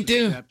squinting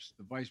too.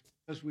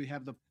 Because we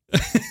have the...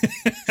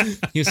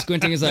 He was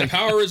squinting his eye.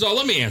 Power resolve.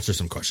 Let me answer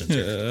some questions.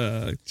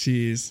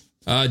 Jeez.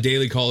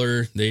 Daily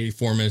Caller,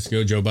 4 minutes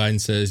ago, Joe Biden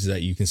says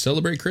that you can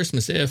celebrate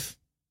Christmas if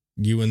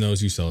you and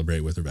those you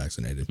celebrate with are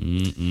vaccinated.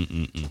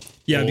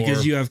 Yeah,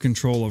 because you have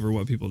control over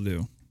what people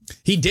do.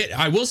 He did.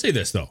 I will say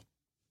this, though.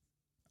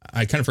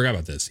 I kind of forgot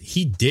about this.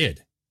 He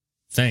did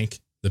thank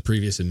the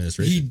previous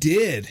administration. He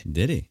did.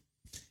 Did he?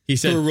 He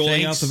said, for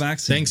rolling out the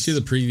vaccines. Thanks to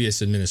the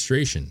previous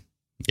administration.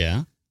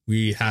 Yeah.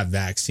 We have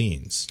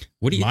vaccines.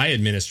 My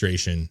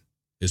administration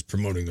is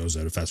promoting those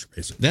at a faster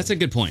pace. That's a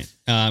good point.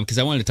 Because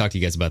I wanted to talk to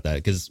you guys about that.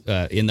 Because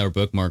in our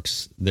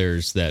bookmarks,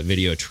 there's that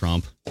video of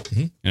Trump.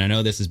 Mm-hmm. And I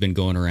know this has been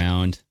going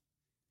around.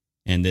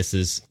 And this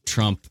is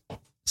Trump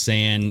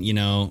saying,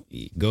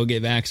 go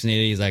get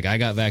vaccinated. He's like, I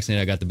got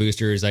vaccinated. I got the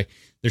booster. He's like,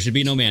 there should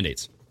be no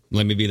mandates.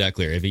 Let me be that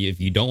clear. If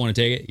you don't want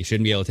to take it, you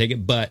shouldn't be able to take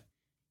it. But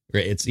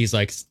he's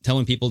like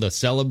telling people to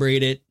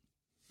celebrate it.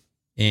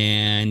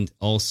 And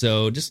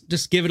also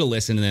just give it a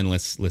listen and then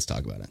let's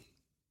talk about it.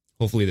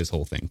 Hopefully this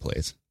whole thing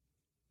plays.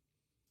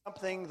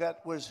 Something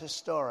that was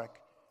historic.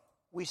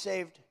 We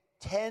saved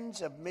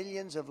tens of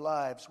millions of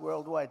lives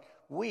worldwide.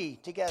 We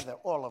together,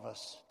 all of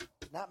us,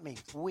 not me,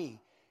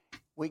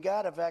 we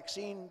got a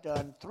vaccine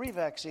done, 3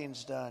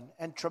 vaccines done,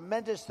 and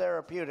tremendous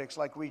therapeutics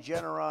like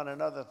Regeneron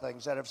and other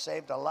things that have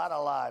saved a lot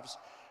of lives.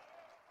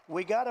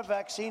 We got a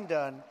vaccine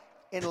done,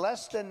 in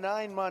less than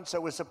 9 months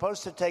that was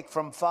supposed to take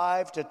from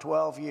 5 to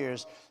 12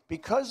 years.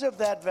 Because of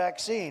that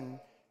vaccine,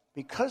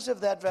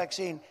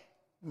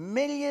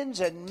 millions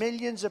and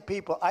millions of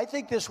people, I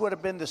think this would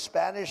have been the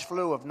Spanish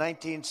flu of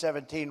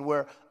 1917,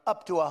 where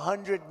up to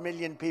 100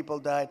 million people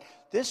died.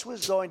 This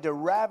was going to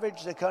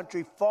ravage the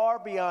country far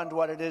beyond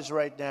what it is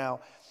right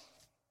now.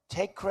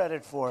 Take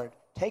credit for it.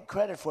 Take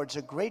credit for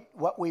it.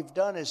 What we've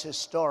done is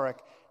historic.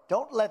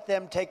 Don't let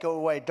them take it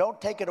away.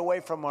 Don't take it away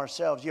from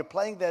ourselves. You're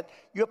playing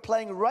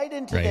right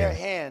into their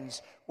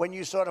hands when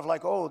you sort of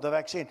like, oh, the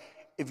vaccine.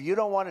 If you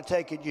don't want to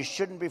take it, you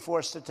shouldn't be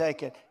forced to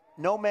take it.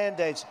 No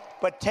mandates,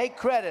 but take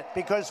credit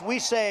because we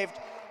saved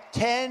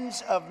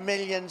tens of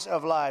millions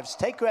of lives.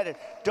 Take credit.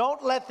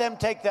 Don't let them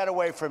take that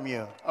away from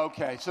you.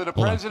 Okay, so the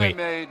president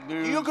made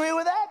news. Do you agree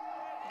with that?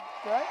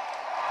 Right?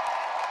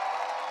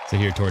 So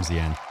here towards the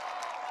end.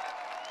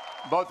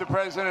 Both the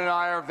president and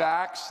I are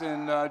vaxxed,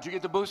 and did you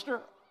get the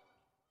booster?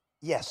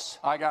 Yes.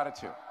 I got it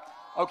too.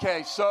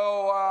 Okay,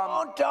 so...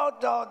 Don't.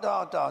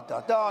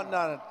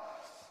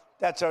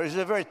 That's all. There's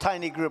a very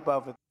tiny group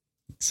of it.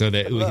 So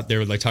they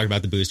were like talking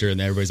about the booster,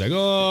 and everybody's like,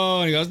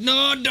 "Oh!" And he goes,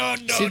 "No."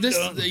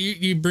 See,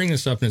 you bring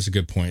this up, and it's a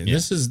good point. Yeah.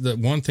 This is the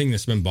one thing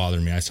that's been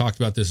bothering me. I talked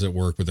about this at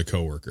work with a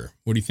coworker.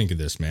 What do you think of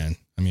this, man?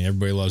 I mean,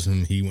 everybody loves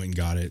him. He went and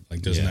got it.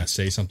 Like, doesn't that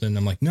say something?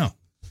 I'm like, no,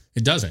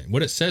 it doesn't.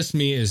 What it says to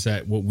me is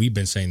that what we've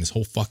been saying this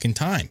whole fucking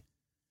time.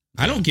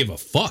 I don't give a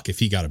fuck if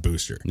he got a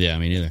booster. Yeah,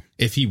 me neither.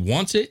 If he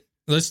wants it,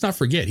 let's not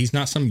forget he's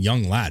not some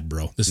young lad,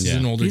 bro. This is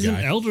an older guy. He's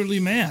an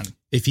elderly man.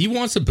 If he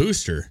wants a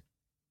booster,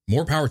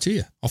 more power to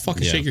you. I'll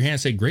fucking shake your hand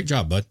and say, great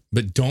job, bud.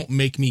 But don't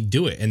make me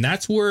do it. And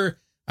that's where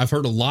I've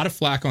heard a lot of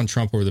flack on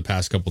Trump over the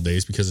past couple of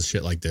days because of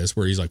shit like this,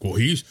 where he's like, well,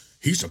 he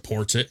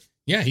supports it.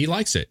 Yeah, he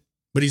likes it.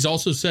 But he's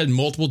also said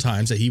multiple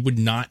times that he would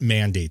not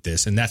mandate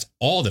this. And that's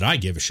all that I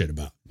give a shit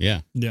about.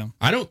 Yeah. Yeah.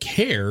 I don't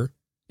care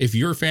if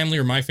your family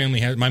or my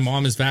family my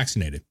mom is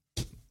vaccinated.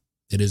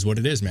 It is what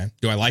it is, man.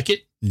 Do I like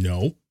it?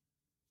 No.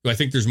 Do I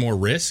think there's more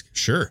risk?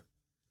 Sure.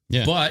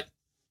 Yeah. But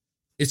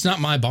it's not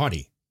my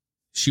body.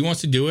 She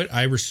wants to do it.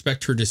 I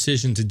respect her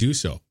decision to do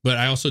so. But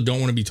I also don't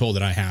want to be told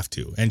that I have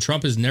to. And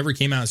Trump has never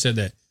came out and said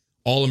that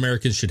all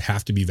Americans should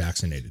have to be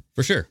vaccinated.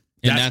 For sure.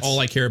 And that's all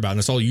I care about. And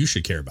that's all you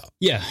should care about.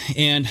 Yeah.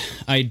 And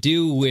I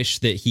do wish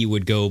that he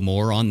would go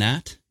more on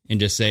that and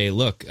just say,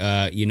 look,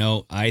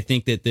 I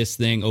think that this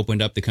thing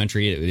opened up the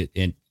country.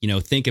 And,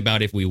 think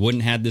about if we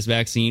wouldn't had this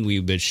vaccine,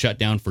 we've been shut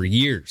down for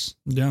years.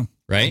 Yeah.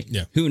 Right?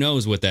 Yeah. Who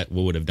knows what that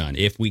would have done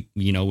if we,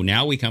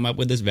 now we come up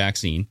with this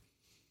vaccine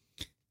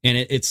and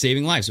it's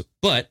saving lives.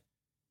 But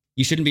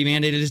you shouldn't be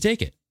mandated to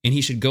take it. And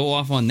he should go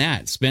off on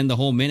that, spend the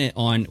whole minute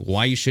on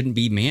why you shouldn't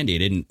be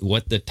mandated and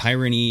what the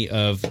tyranny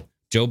of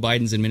Joe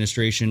Biden's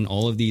administration,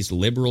 all of these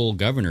liberal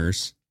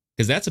governors,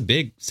 because that's a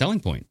big selling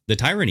point, the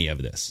tyranny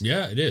of this.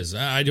 Yeah, it is.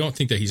 I don't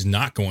think that he's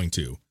not going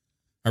to.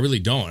 I really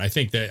don't. I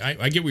think that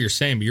I get what you're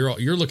saying, but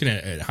you're looking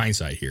at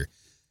hindsight here.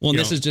 Well, and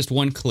this is just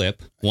one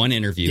clip, one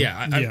interview. Yeah,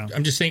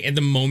 I'm just saying at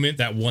the moment,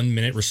 that 1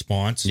 minute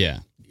response. Yeah.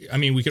 I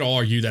mean, we could all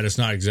argue that it's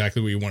not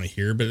exactly what you want to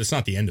hear, but it's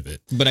not the end of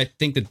it. But I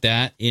think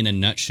that in a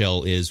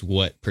nutshell is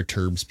what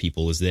perturbs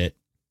people, is that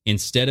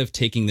instead of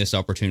taking this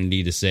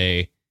opportunity to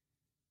say,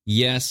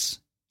 yes,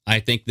 I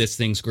think this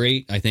thing's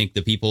great. I think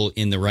the people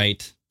in the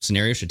right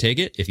scenario should take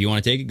it. If you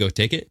want to take it, go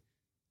take it.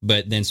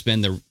 But then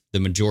spend the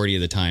majority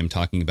of the time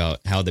talking about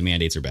how the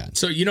mandates are bad.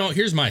 So,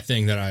 here's my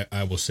thing that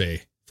I will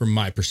say from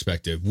my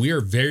perspective. We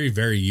are very,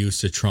 very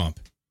used to Trump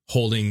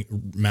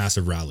holding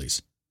massive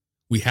rallies.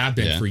 We have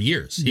been for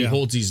years. He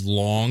holds these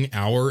long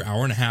hour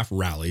and a half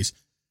rallies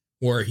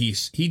where he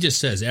just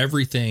says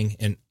everything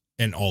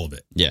and all of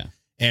it. Yeah.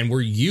 And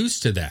we're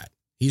used to that.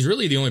 He's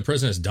really the only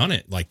president that's done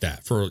it like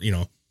that for,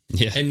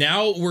 Yeah. And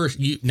now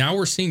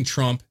we're seeing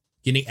Trump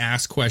getting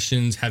asked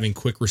questions, having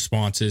quick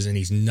responses, and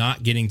he's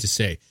not getting to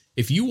say.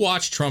 If you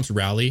watch Trump's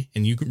rally,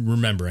 and you can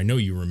remember, I know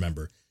you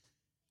remember,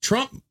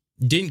 Trump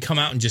didn't come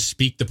out and just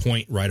speak the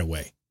point right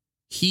away.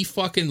 He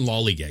fucking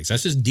lollygags.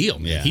 That's his deal,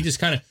 man. Yeah. He just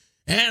kind of,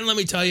 and let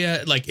me tell you,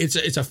 like, it's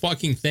a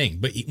fucking thing.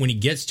 But when he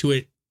gets to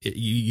it,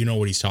 you know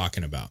what he's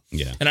talking about.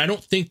 Yeah. And I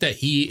don't think that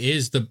he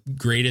is the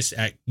greatest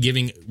at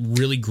giving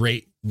really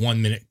great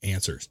 1 minute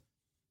answers.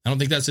 I don't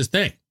think that's his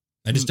thing.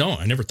 I just don't.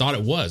 I never thought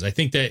it was. I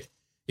think that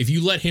if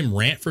you let him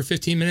rant for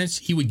 15 minutes,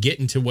 he would get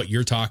into what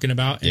you're talking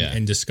about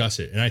and discuss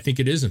it. And I think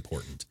it is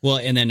important. Well,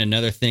 and then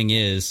another thing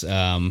is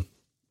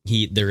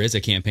there is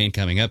a campaign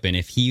coming up. And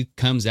if he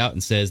comes out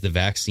and says the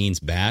vaccine's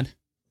bad,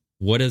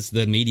 what is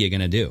the media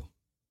going to do?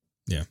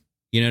 Yeah.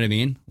 You know what I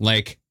mean?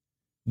 Like,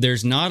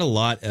 there's not a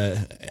lot.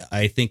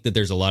 I think that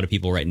there's a lot of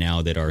people right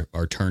now that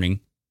are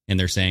turning and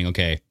they're saying,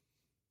 okay,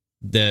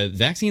 the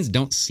vaccines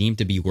don't seem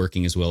to be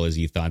working as well as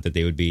you thought that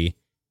they would be.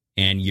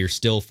 And you're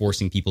still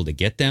forcing people to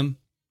get them.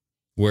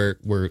 We're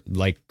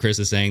like Chris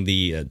is saying,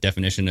 the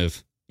definition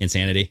of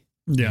insanity.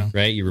 Yeah.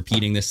 Right. You're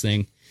repeating this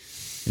thing.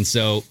 And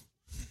so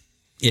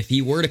if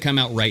he were to come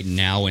out right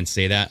now and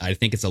say that, I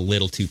think it's a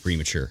little too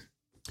premature.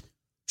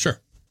 Sure.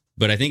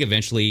 But I think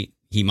eventually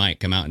he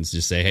might come out and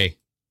just say, hey,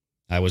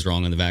 I was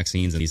wrong on the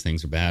vaccines and these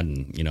things are bad.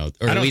 And, you know,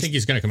 or I at don't least think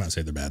he's going to come out and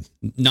say they're bad.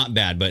 Not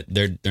bad, but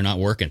they're not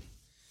working.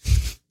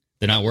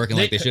 They're not working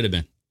like they should have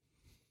been.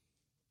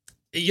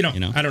 You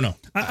know, I don't know.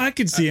 I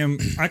could see him.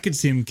 I could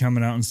see him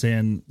coming out and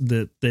saying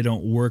that they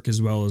don't work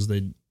as well as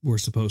they were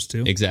supposed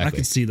to. Exactly. I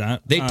could see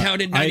that. They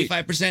touted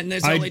 95% and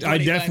there's only 25%. I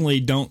definitely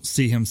don't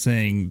see him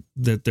saying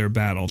that they're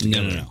bad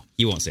altogether. No.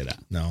 He won't say that.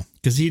 No.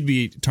 Because he'd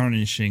be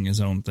tarnishing his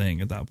own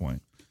thing at that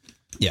point.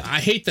 Yeah, I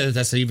hate that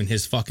that's even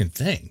his fucking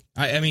thing.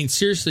 I mean,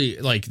 seriously,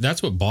 like,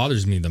 that's what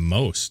bothers me the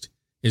most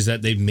is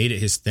that they've made it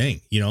his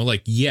thing. You know,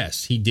 like,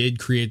 yes, he did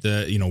create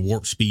the, you know,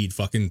 warp speed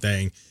fucking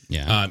thing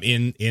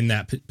in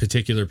that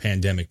particular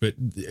pandemic. But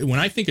when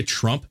I think of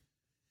Trump,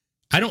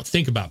 I don't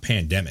think about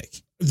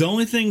pandemic. The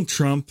only thing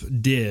Trump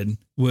did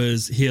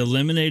was he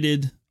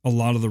eliminated a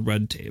lot of the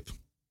red tape.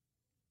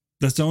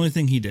 That's the only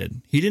thing he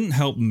did. He didn't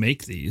help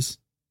make these.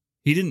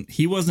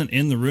 He wasn't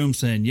in the room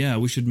saying, yeah,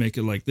 we should make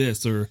it like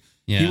this, or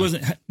he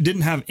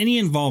didn't have any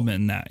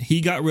involvement in that.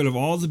 He got rid of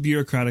all the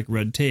bureaucratic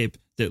red tape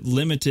that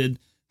limited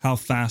how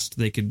fast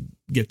they could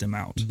get them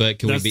out. But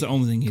the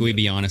only thing. Can we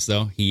be honest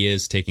though? He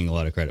is taking a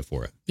lot of credit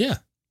for it. Yeah.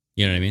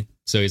 You know what I mean?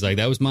 So he's like,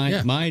 that was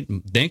my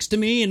thanks to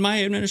me and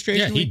my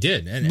administration. Yeah, he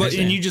did.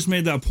 And you just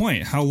made that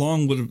point. How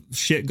long would have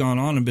shit gone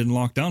on and been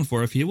locked down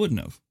for if he wouldn't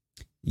have?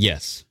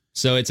 Yes.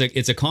 So it's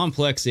a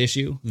complex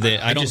issue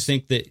that I don't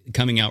think that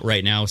coming out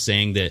right now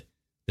saying that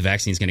the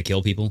vaccine is going to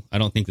kill people, I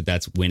don't think that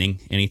that's winning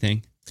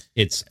anything.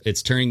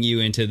 It's turning you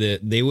into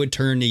they would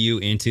turn you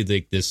into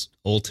this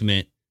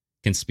ultimate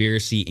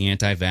conspiracy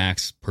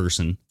anti-vax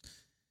person.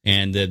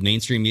 And the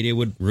mainstream media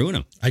would ruin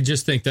them. I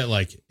just think that,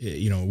 like,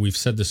 you know, we've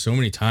said this so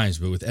many times,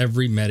 but with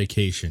every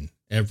medication,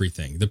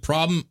 everything, the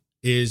problem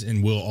is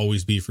and will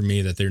always be for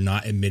me that they're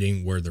not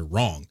admitting where they're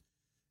wrong.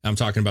 I'm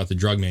talking about the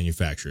drug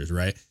manufacturers,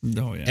 right?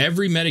 Oh, yeah.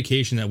 Every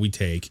medication that we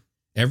take,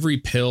 every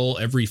pill,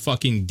 every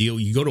fucking deal,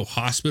 you go to a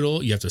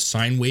hospital, you have to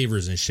sign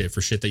waivers and shit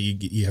for shit that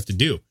you have to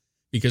do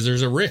because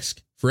there's a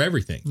risk for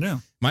everything. Yeah.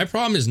 My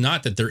problem is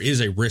not that there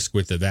is a risk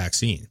with the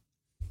vaccine.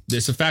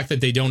 It's the fact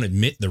that they don't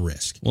admit the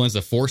risk. Well, it's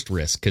a forced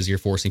risk because you're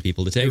forcing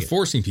people to take it. You're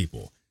forcing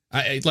people.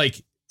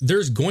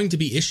 There's going to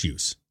be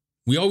issues.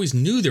 We always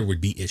knew there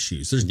would be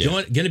issues. There's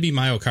going to be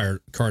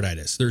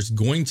myocarditis. There's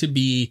going to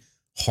be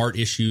heart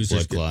issues.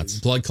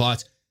 Blood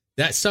clots.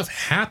 That stuff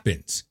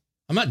happens.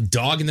 I'm not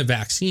dogging the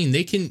vaccine.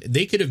 They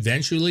could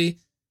eventually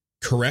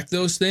correct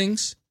those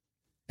things.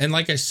 And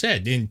like I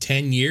said, in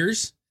 10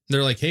 years,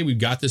 they're like, hey, we've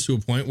got this to a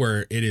point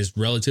where it is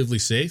relatively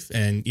safe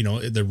and, you know,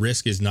 the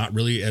risk is not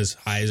really as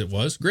high as it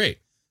was. Great.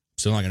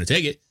 Still not going to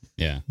take it.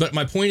 Yeah. But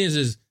my point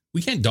is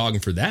we can't dog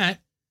them for that.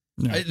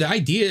 No. The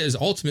idea is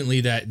ultimately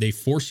that they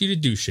force you to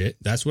do shit.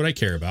 That's what I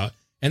care about.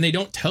 And they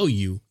don't tell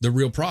you the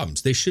real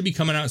problems. They should be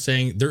coming out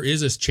saying there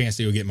is a chance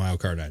that you'll get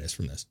myocarditis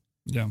from this.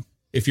 Yeah.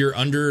 If you're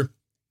under,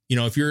 you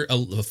know, if you're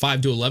a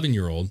 5 to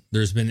 11-year-old,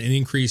 there's been an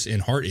increase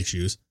in heart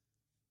issues.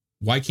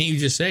 Why can't you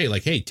just say,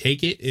 like, hey,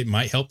 take it. It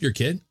might help your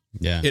kid.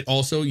 Yeah. It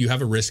also, you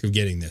have a risk of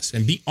getting this,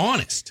 and be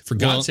honest. For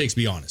God's sakes,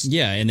 be honest.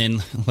 Yeah. And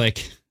then,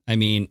 like, I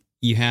mean,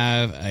 you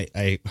have,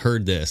 I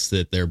heard this,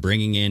 that they're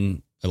bringing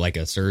in like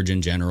a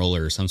surgeon general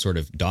or some sort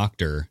of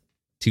doctor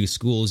to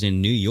schools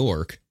in New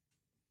York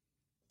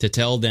to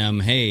tell them,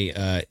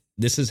 hey,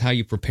 this is how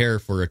you prepare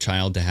for a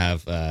child to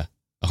have a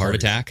heart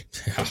attack.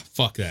 Yeah,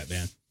 fuck that,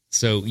 man.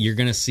 So you're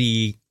going to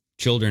see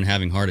children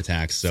having heart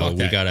attacks, so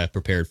we got to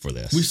prepare for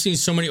this. We've seen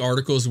so many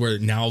articles where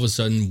now all of a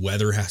sudden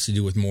weather has to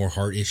do with more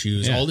heart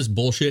issues, all this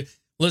bullshit.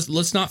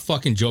 Let's not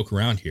fucking joke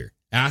around here.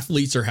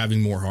 Athletes are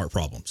having more heart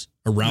problems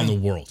around the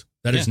world.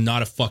 That is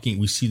not a fucking,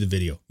 we see the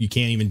video. You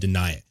can't even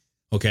deny it.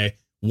 Okay.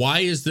 Why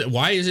is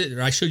it?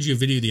 I showed you a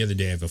video the other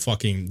day of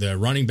the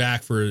running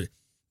back for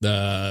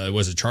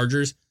the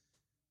Chargers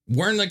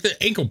wearing like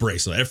the ankle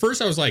bracelet. At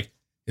first I was like,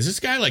 is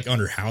this guy like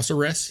under house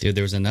arrest? Dude,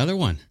 there was another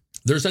one.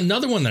 There's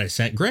another one that I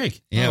sent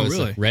Greg. Yeah, it was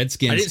really?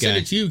 Redskins. I didn't send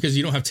it to you because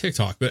you don't have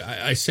TikTok, but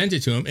I sent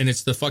it to him, and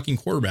it's the fucking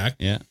quarterback.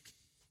 Yeah,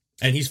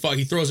 and he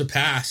throws a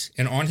pass,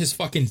 and on his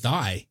fucking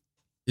thigh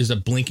is a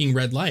blinking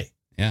red light.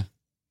 Yeah.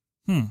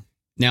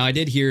 Now I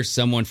did hear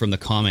someone from the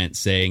comments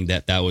saying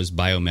that was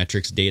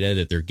biometrics data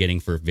that they're getting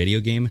for video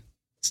game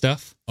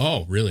stuff.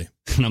 Oh, really?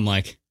 And I'm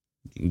like,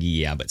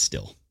 yeah, but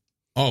still.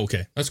 Oh,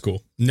 okay, that's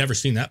cool. Never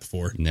seen that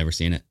before. Never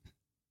seen it.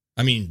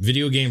 I mean,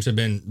 video games have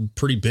been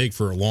pretty big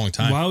for a long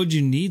time. Why would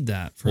you need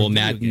that? Well,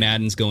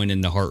 Madden's going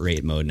into heart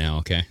rate mode now,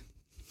 okay?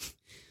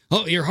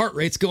 Oh, your heart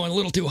rate's going a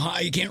little too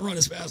high. You can't run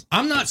as fast.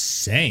 I'm not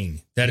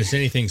saying that it's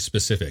anything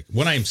specific.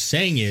 What I'm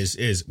saying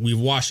is we've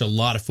watched a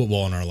lot of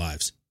football in our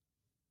lives.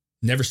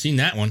 Never seen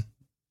that one.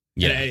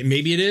 Yeah.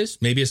 Maybe it is.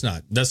 Maybe it's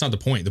not. That's not the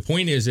point. The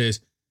point is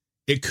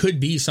it could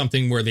be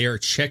something where they are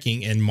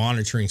checking and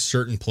monitoring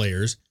certain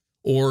players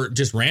or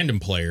just random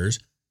players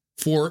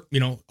for, you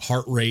know,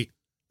 heart rate,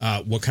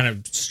 what kind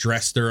of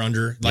stress they're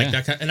under, like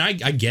that kind. And I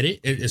get it.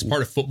 It's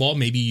part of football.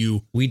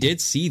 We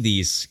did see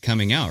these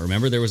coming out.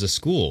 Remember, there was a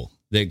school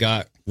that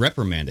got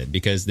reprimanded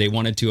because they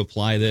wanted to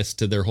apply this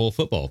to their whole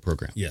football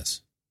program.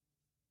 Yes.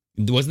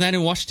 Wasn't that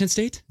in Washington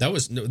State? That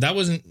wasn't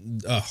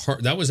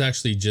that was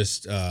actually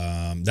just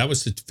that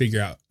was to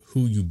figure out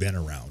who you've been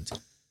around.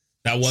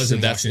 That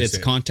wasn't it's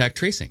contact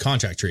tracing.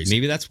 Contact tracing.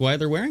 Maybe that's why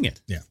they're wearing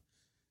it. Yeah.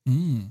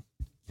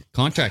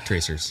 Contact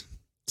tracers.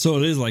 So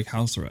it is like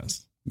house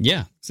arrest.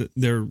 Yeah. So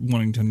they're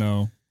wanting to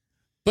know.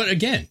 But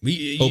again,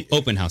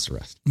 open house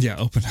arrest. Yeah,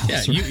 open house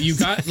arrest. You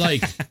got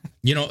like,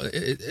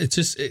 it's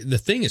just, the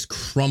thing is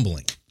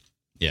crumbling.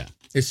 Yeah.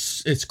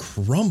 It's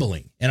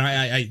crumbling. And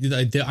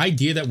the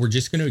idea that we're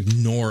just going to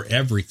ignore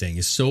everything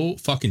is so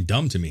fucking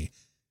dumb to me.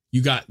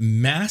 You got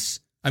mass.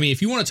 I mean,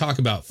 if you want to talk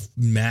about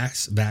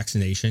mass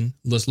vaccination,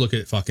 let's look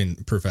at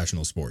fucking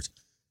professional sports.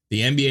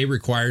 The NBA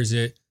requires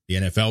it. The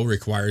NFL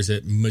requires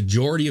it.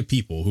 Majority of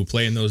people who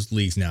play in those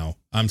leagues now,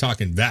 I'm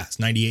talking vast,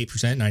 98%,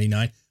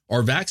 99%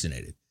 are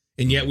vaccinated.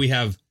 And yet we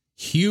have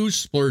huge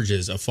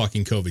splurges of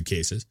fucking COVID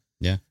cases.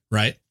 Yeah.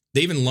 Right?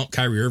 They even lumped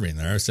Kyrie Irving in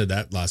there. I said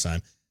that last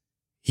time.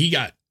 He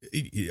got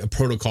a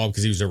protocol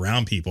because he was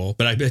around people,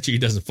 but I bet you he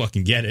doesn't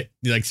fucking get it.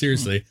 Like,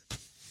 seriously.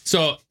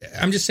 So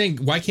I'm just saying,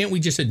 why can't we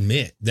just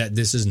admit that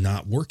this is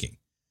not working?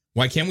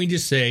 Why can't we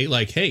just say,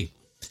 like, hey,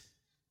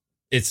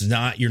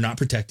 you're not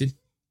protected.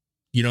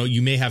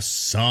 You may have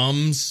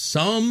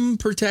some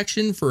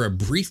protection for a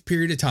brief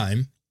period of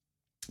time.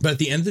 But at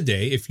the end of the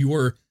day, if you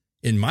are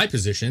in my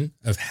position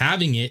of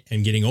having it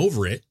and getting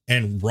over it,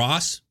 and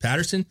Ross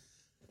Patterson,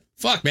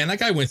 fuck, man, that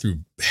guy went through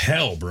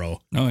hell,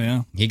 bro. Oh,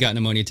 yeah. He got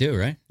pneumonia too,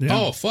 right? Yeah.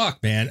 Oh,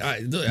 fuck, man.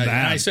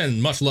 I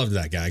send much love to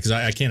that guy because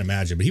I can't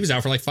imagine. But he was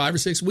out for like 5 or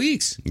 6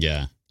 weeks.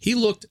 Yeah. He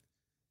looked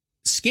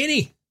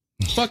skinny,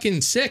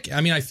 fucking sick.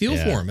 I mean, I feel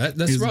for him.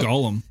 That's rough.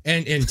 Gollum.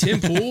 And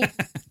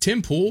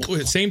Tim Pool,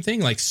 same thing.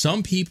 Like,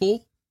 some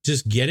people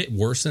just get it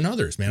worse than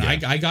others, man.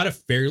 Yeah. I got a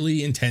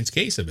fairly intense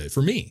case of it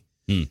for me.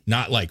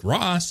 Not like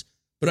Ross,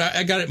 but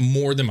I got it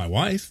more than my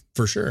wife,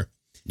 for sure.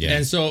 Yeah.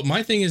 And so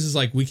my thing is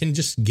like, we can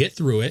just get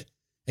through it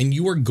and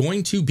you are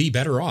going to be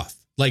better off.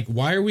 Like,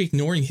 why are we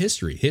ignoring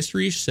history?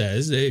 History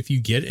says that if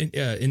you get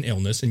an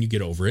illness and you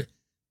get over it,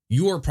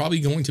 you are probably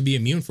going to be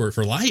immune for it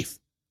for life.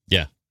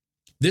 Yeah.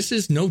 This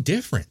is no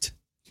different.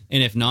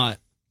 And if not,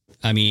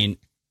 I mean,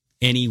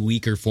 any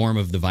weaker form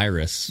of the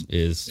virus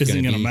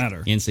isn't going to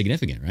matter.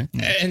 Insignificant, right?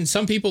 And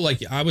some people,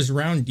 like, I was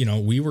around,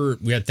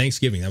 we had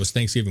Thanksgiving. That was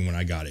Thanksgiving when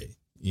I got it.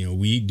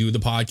 We do the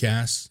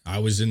podcast. I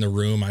was in the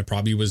room. I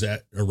probably was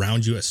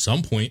around you at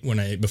some point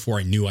before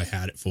I knew I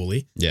had it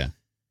fully. Yeah.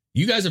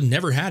 You guys have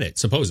never had it,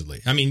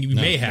 supposedly. I mean, you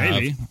may have.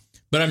 Maybe.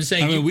 But I'm just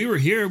saying. I mean, we were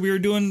here. We were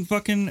doing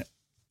fucking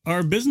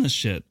our business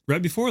shit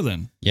right before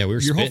then. Yeah, we were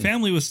Your whole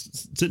family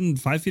was sitting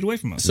 5 feet away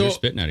from us. So we were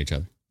spitting at each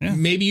other. Yeah.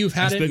 Maybe you've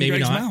had it, maybe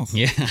Greg's not. Mouth.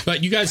 Yeah.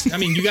 But you guys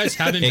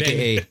haven't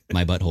AKA been.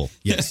 my butthole.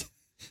 Yes.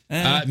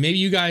 Maybe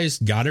you guys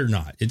got it or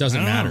not. It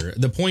doesn't matter.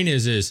 The point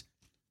is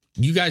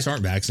you guys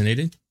aren't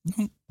vaccinated.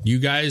 No. You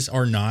guys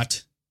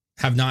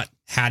have not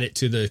had it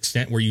to the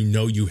extent where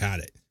you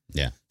had it.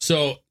 Yeah.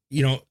 So,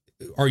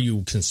 are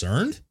you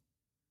concerned?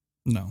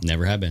 No.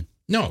 Never have been.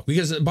 No,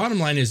 because the bottom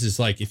line is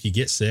like, if you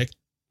get sick,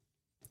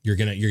 you're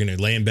gonna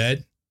lay in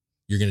bed,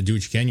 you're gonna do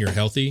what you can, you're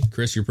healthy.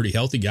 Chris, you're a pretty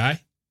healthy guy.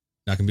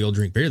 Not gonna be able to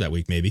drink beer that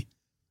week, maybe.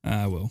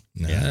 I will.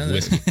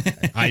 Whiskey.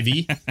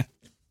 IV.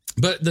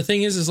 But the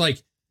thing is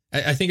like,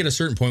 I think at a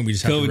certain point we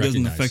just have to recognize. COVID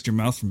doesn't affect your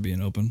mouth from being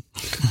open.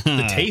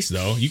 The taste,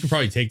 though, you can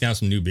probably take down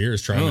some new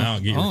beers, try them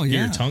out, get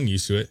your tongue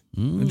used to it.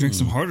 Drink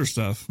some harder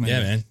stuff. Man. Yeah,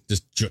 man.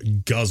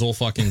 Just guzzle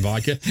fucking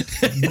vodka.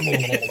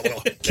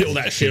 Kill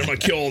that shit. I'm going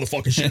to kill all the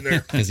fucking shit in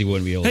there. Because he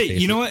wouldn't be able to taste it.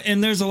 Hey, you know what?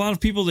 And there's a lot of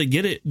people that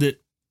get it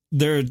that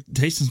their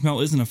taste and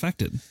smell isn't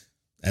affected.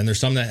 And there's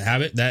some that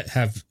have it that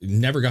have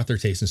never got their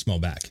taste and smell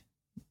back.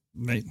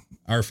 Right.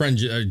 Our friend,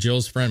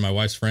 Jill's friend, my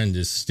wife's friend,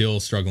 is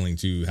still struggling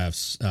to have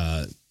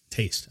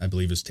taste, I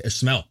believe, is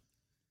smell.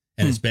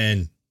 And it's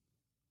been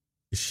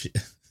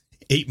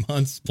 8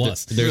 months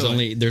plus.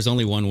 There's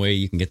only one way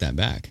you can get that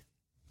back.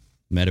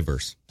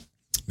 Metaverse.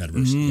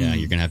 Yeah,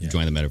 you're gonna have to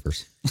join the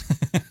metaverse.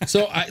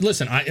 So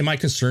am I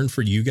concerned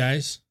for you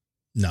guys?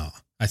 No,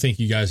 I think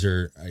you guys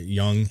are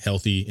young,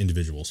 healthy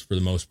individuals for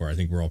the most part. I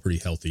think we're all pretty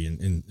healthy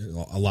in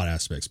a lot of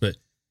aspects. But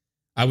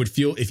I would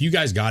feel if you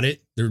guys got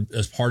it, there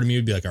as part of me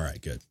would be like, all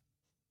right, good,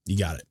 you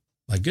got it.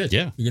 Like, good.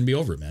 Yeah. You're gonna be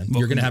over it, man.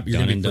 You're gonna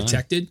be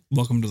protected.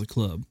 Welcome to the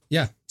club.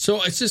 Yeah. So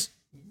I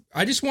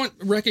just want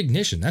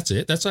recognition. That's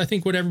it. That's, I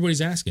think, what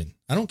everybody's asking.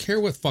 I don't care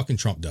what fucking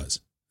Trump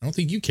does. I don't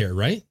think you care,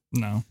 right?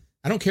 No.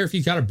 I don't care if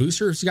he's got a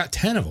booster or if he's got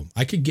 10 of them.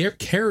 I could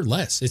care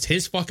less. It's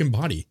his fucking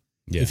body.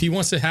 Yeah. If he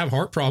wants to have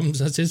heart problems,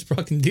 that's his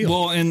fucking deal.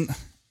 Well, and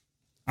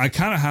I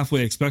kind of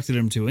halfway expected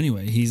him to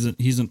anyway. He's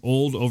an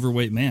old,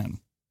 overweight man.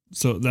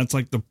 So that's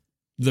like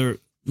the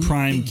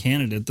prime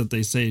candidate that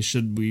they say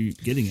should be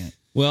getting it.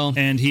 Well,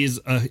 and he's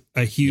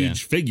a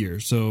huge figure.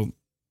 So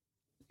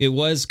it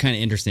was kind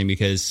of interesting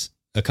because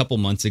a couple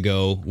months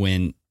ago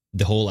when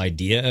the whole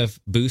idea of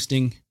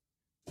boosting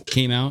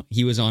came out,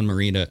 he was on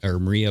Maria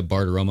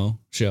Bartiromo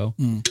show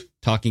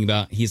talking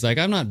about, he's like,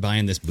 I'm not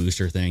buying this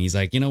booster thing. He's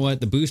like, you know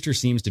what? The booster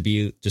seems to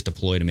be just a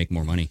ploy to make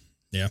more money.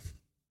 Yeah.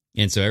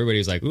 And so everybody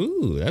was like,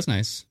 ooh, that's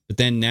nice. But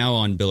then now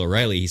on Bill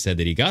O'Reilly, he said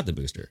that he got the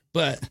booster.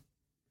 But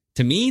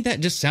to me,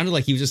 that just sounded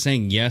like he was just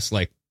saying, yes,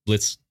 like,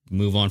 let's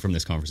move on from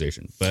this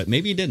conversation. But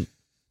maybe he didn't.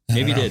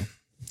 Maybe he did.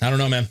 I don't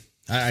know, man.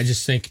 I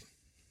just think.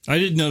 I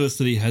did notice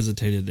that he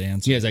hesitated to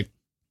answer. Yeah, he's like,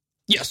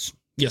 yes,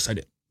 I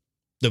did.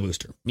 The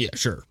booster. Yeah,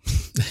 sure.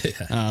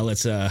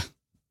 Let's,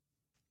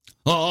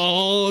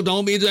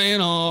 don't be saying,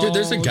 Dude,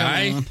 there's a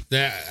guy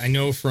that I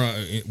know from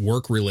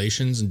work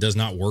relations and does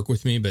not work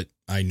with me, but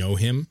I know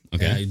him.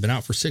 Okay. He's been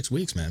out for 6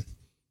 weeks, man.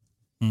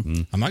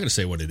 Mm-hmm. I'm not going to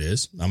say what it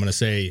is. I'm going to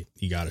say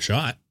he got a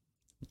shot.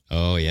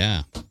 Oh,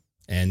 yeah.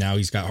 And now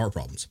he's got heart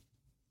problems.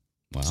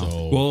 Wow.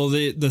 So, well,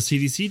 the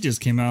CDC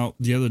just came out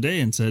the other day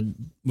and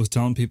was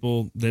telling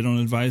people they don't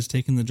advise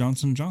taking the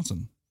Johnson &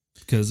 Johnson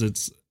because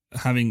it's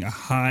having a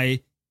high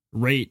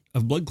rate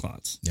of blood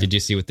clots. Yeah. Did you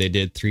see what they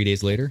did 3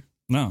 days later?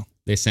 No.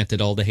 They sent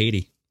it all to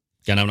Haiti.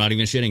 And I'm not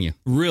even shitting you.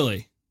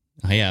 Really?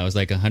 Yeah, it was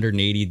like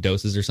 180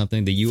 doses or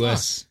something. The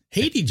U.S.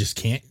 Haiti just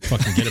can't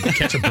fucking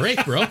catch a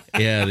break, bro.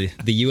 Yeah,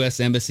 the U.S.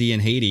 Embassy in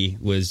Haiti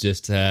was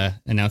just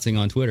announcing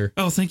on Twitter.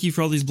 Oh, thank you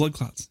for all these blood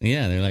clots.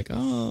 Yeah, they're like,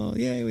 oh,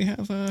 yeah, we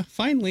have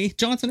finally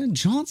Johnson &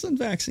 Johnson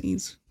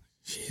vaccines.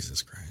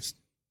 Jesus Christ.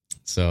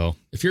 So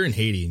if you're in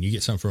Haiti and you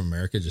get something from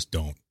America, just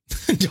don't.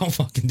 Don't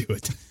fucking do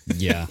it.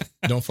 Yeah.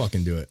 Don't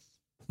fucking do it.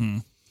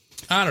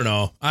 I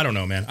don't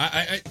know, man.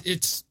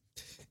 It's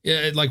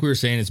like we were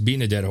saying, it's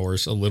beating a dead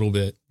horse a little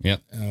bit.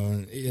 Yep.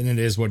 And it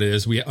is what it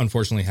is. We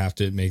unfortunately have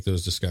to make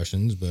those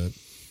discussions, but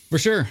for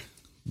sure.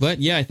 But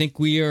yeah, I think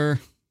we are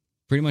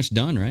pretty much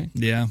done, right?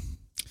 Yeah.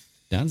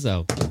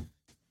 Donezo.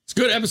 It's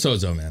good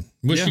episodes though, man.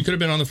 Wish you could have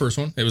been on the first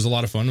one. It was a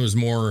lot of fun. It was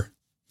more,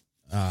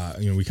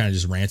 we kind of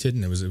just ranted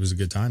and it was a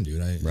good time,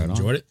 dude. I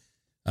enjoyed it.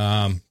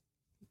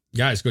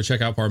 Guys, go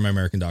check out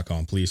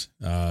partofmyamerican.com, please.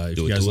 If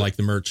you guys like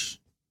the merch,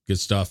 good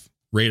stuff,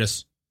 rate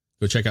us.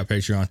 Go check out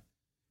Patreon.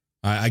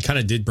 I kind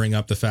of did bring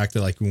up the fact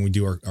that like when we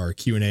do our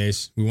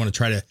Q&As, we want to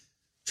try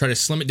to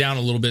slim it down a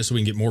little bit so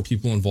we can get more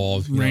people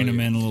involved. Rein them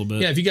in a little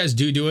bit. Yeah, if you guys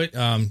do it,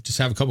 just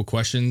have a couple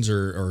questions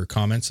or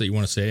comments that you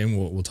want to say, and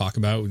we'll talk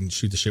about and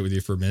shoot the shit with you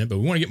for a minute. But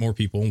we want to get more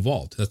people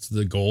involved. That's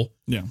the goal.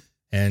 Yeah.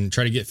 And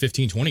try to get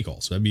 15, 20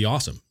 calls. That'd be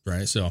awesome,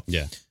 right? So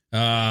yeah.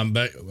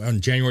 But on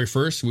January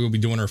 1st, we will be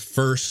doing our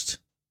first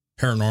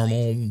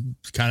paranormal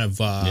kind of,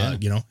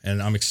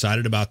 and I'm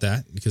excited about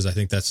that because I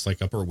think that's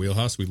like up our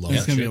wheelhouse. We love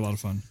It's that going to shit. be a lot of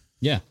fun.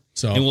 Yeah.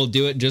 So, and we'll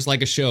do it just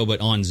like a show,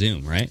 but on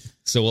Zoom, right?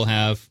 So we'll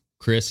have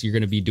Chris, you're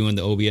going to be doing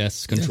the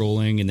OBS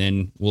controlling, and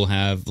then we'll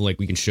have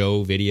we can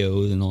show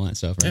videos and all that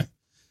stuff, right?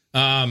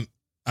 Yeah.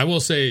 I will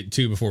say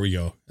too, before we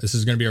go, this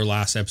is going to be our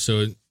last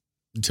episode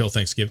until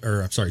Thanksgiving,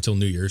 or I'm sorry, till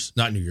New Year's,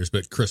 not New Year's,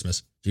 but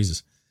Christmas.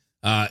 Jesus.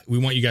 We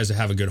want you guys to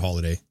have a good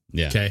holiday.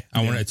 Yeah. Okay.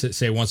 I want to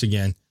say once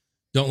again,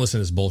 don't listen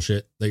to this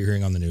bullshit that you're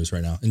hearing on the news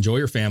right now. Enjoy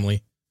your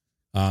family.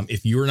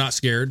 If you're not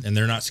scared and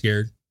they're not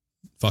scared,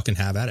 fucking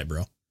have at it,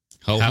 bro.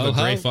 Have a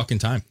great fucking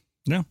time.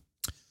 Yeah.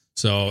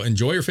 So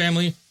enjoy your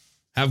family.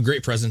 Have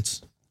great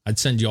presents. I'd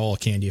send you all a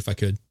candy if I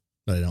could,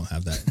 but I don't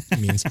have that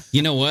means.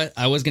 You know what?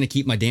 I was going to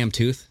keep my damn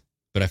tooth,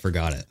 but I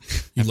forgot it.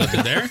 You left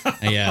it there?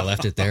 Yeah, I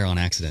left it there on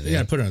accident.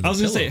 Yeah, put it on. I was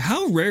going to say,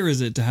 how rare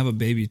is it to have a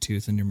baby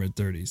tooth in your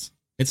mid-30s?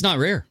 It's not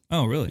rare.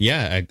 Oh, really?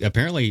 Yeah.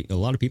 Apparently, a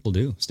lot of people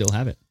do still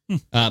have it.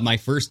 My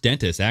first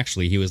dentist,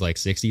 actually, he was like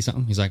 60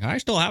 something. He's like, I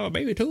still have a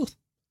baby tooth.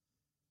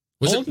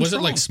 Was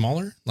it like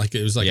smaller? Like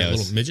it was like a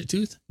little midget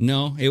tooth?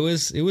 No, it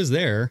was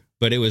there,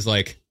 but it was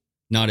like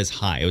not as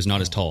high. It was not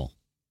as tall.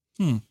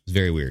 It's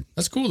very weird.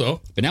 That's cool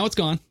though. But now it's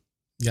gone.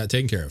 You got it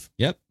taken care of.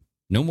 Yep.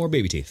 No more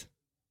baby teeth.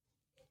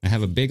 I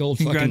have a big old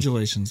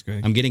Congratulations,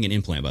 Greg. I'm getting an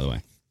implant, by the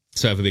way.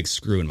 So I have a big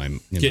screw in my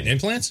Getting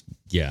implants?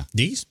 Yeah.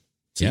 D's?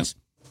 Yep.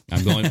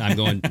 I'm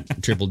going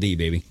triple D,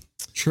 baby.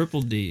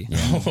 Triple D.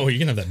 Yeah. Oh, you're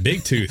gonna have that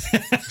big tooth.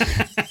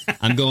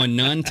 I'm going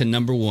none to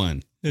number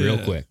one real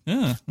quick.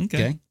 Yeah.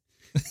 Okay.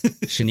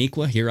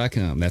 Shaniqua, here I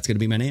come. That's going to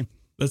be my name.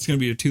 That's going to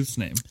be your tooth's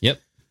name.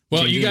 Yep.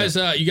 Well, you guys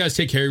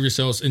take care of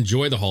yourselves.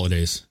 Enjoy the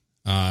holidays.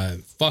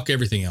 Fuck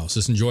everything else.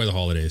 Just enjoy the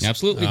holidays.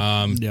 Absolutely.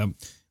 Yep.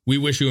 We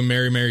wish you a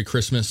Merry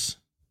Christmas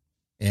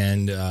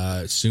and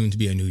soon to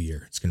be a new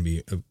year. It's going to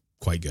be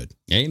quite good.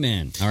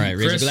 Amen. All right.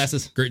 Raise your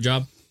glasses. Great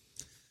job.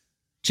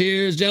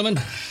 Cheers,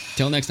 gentlemen.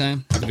 Till next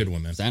time. Have a good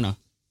one, man. Sign off.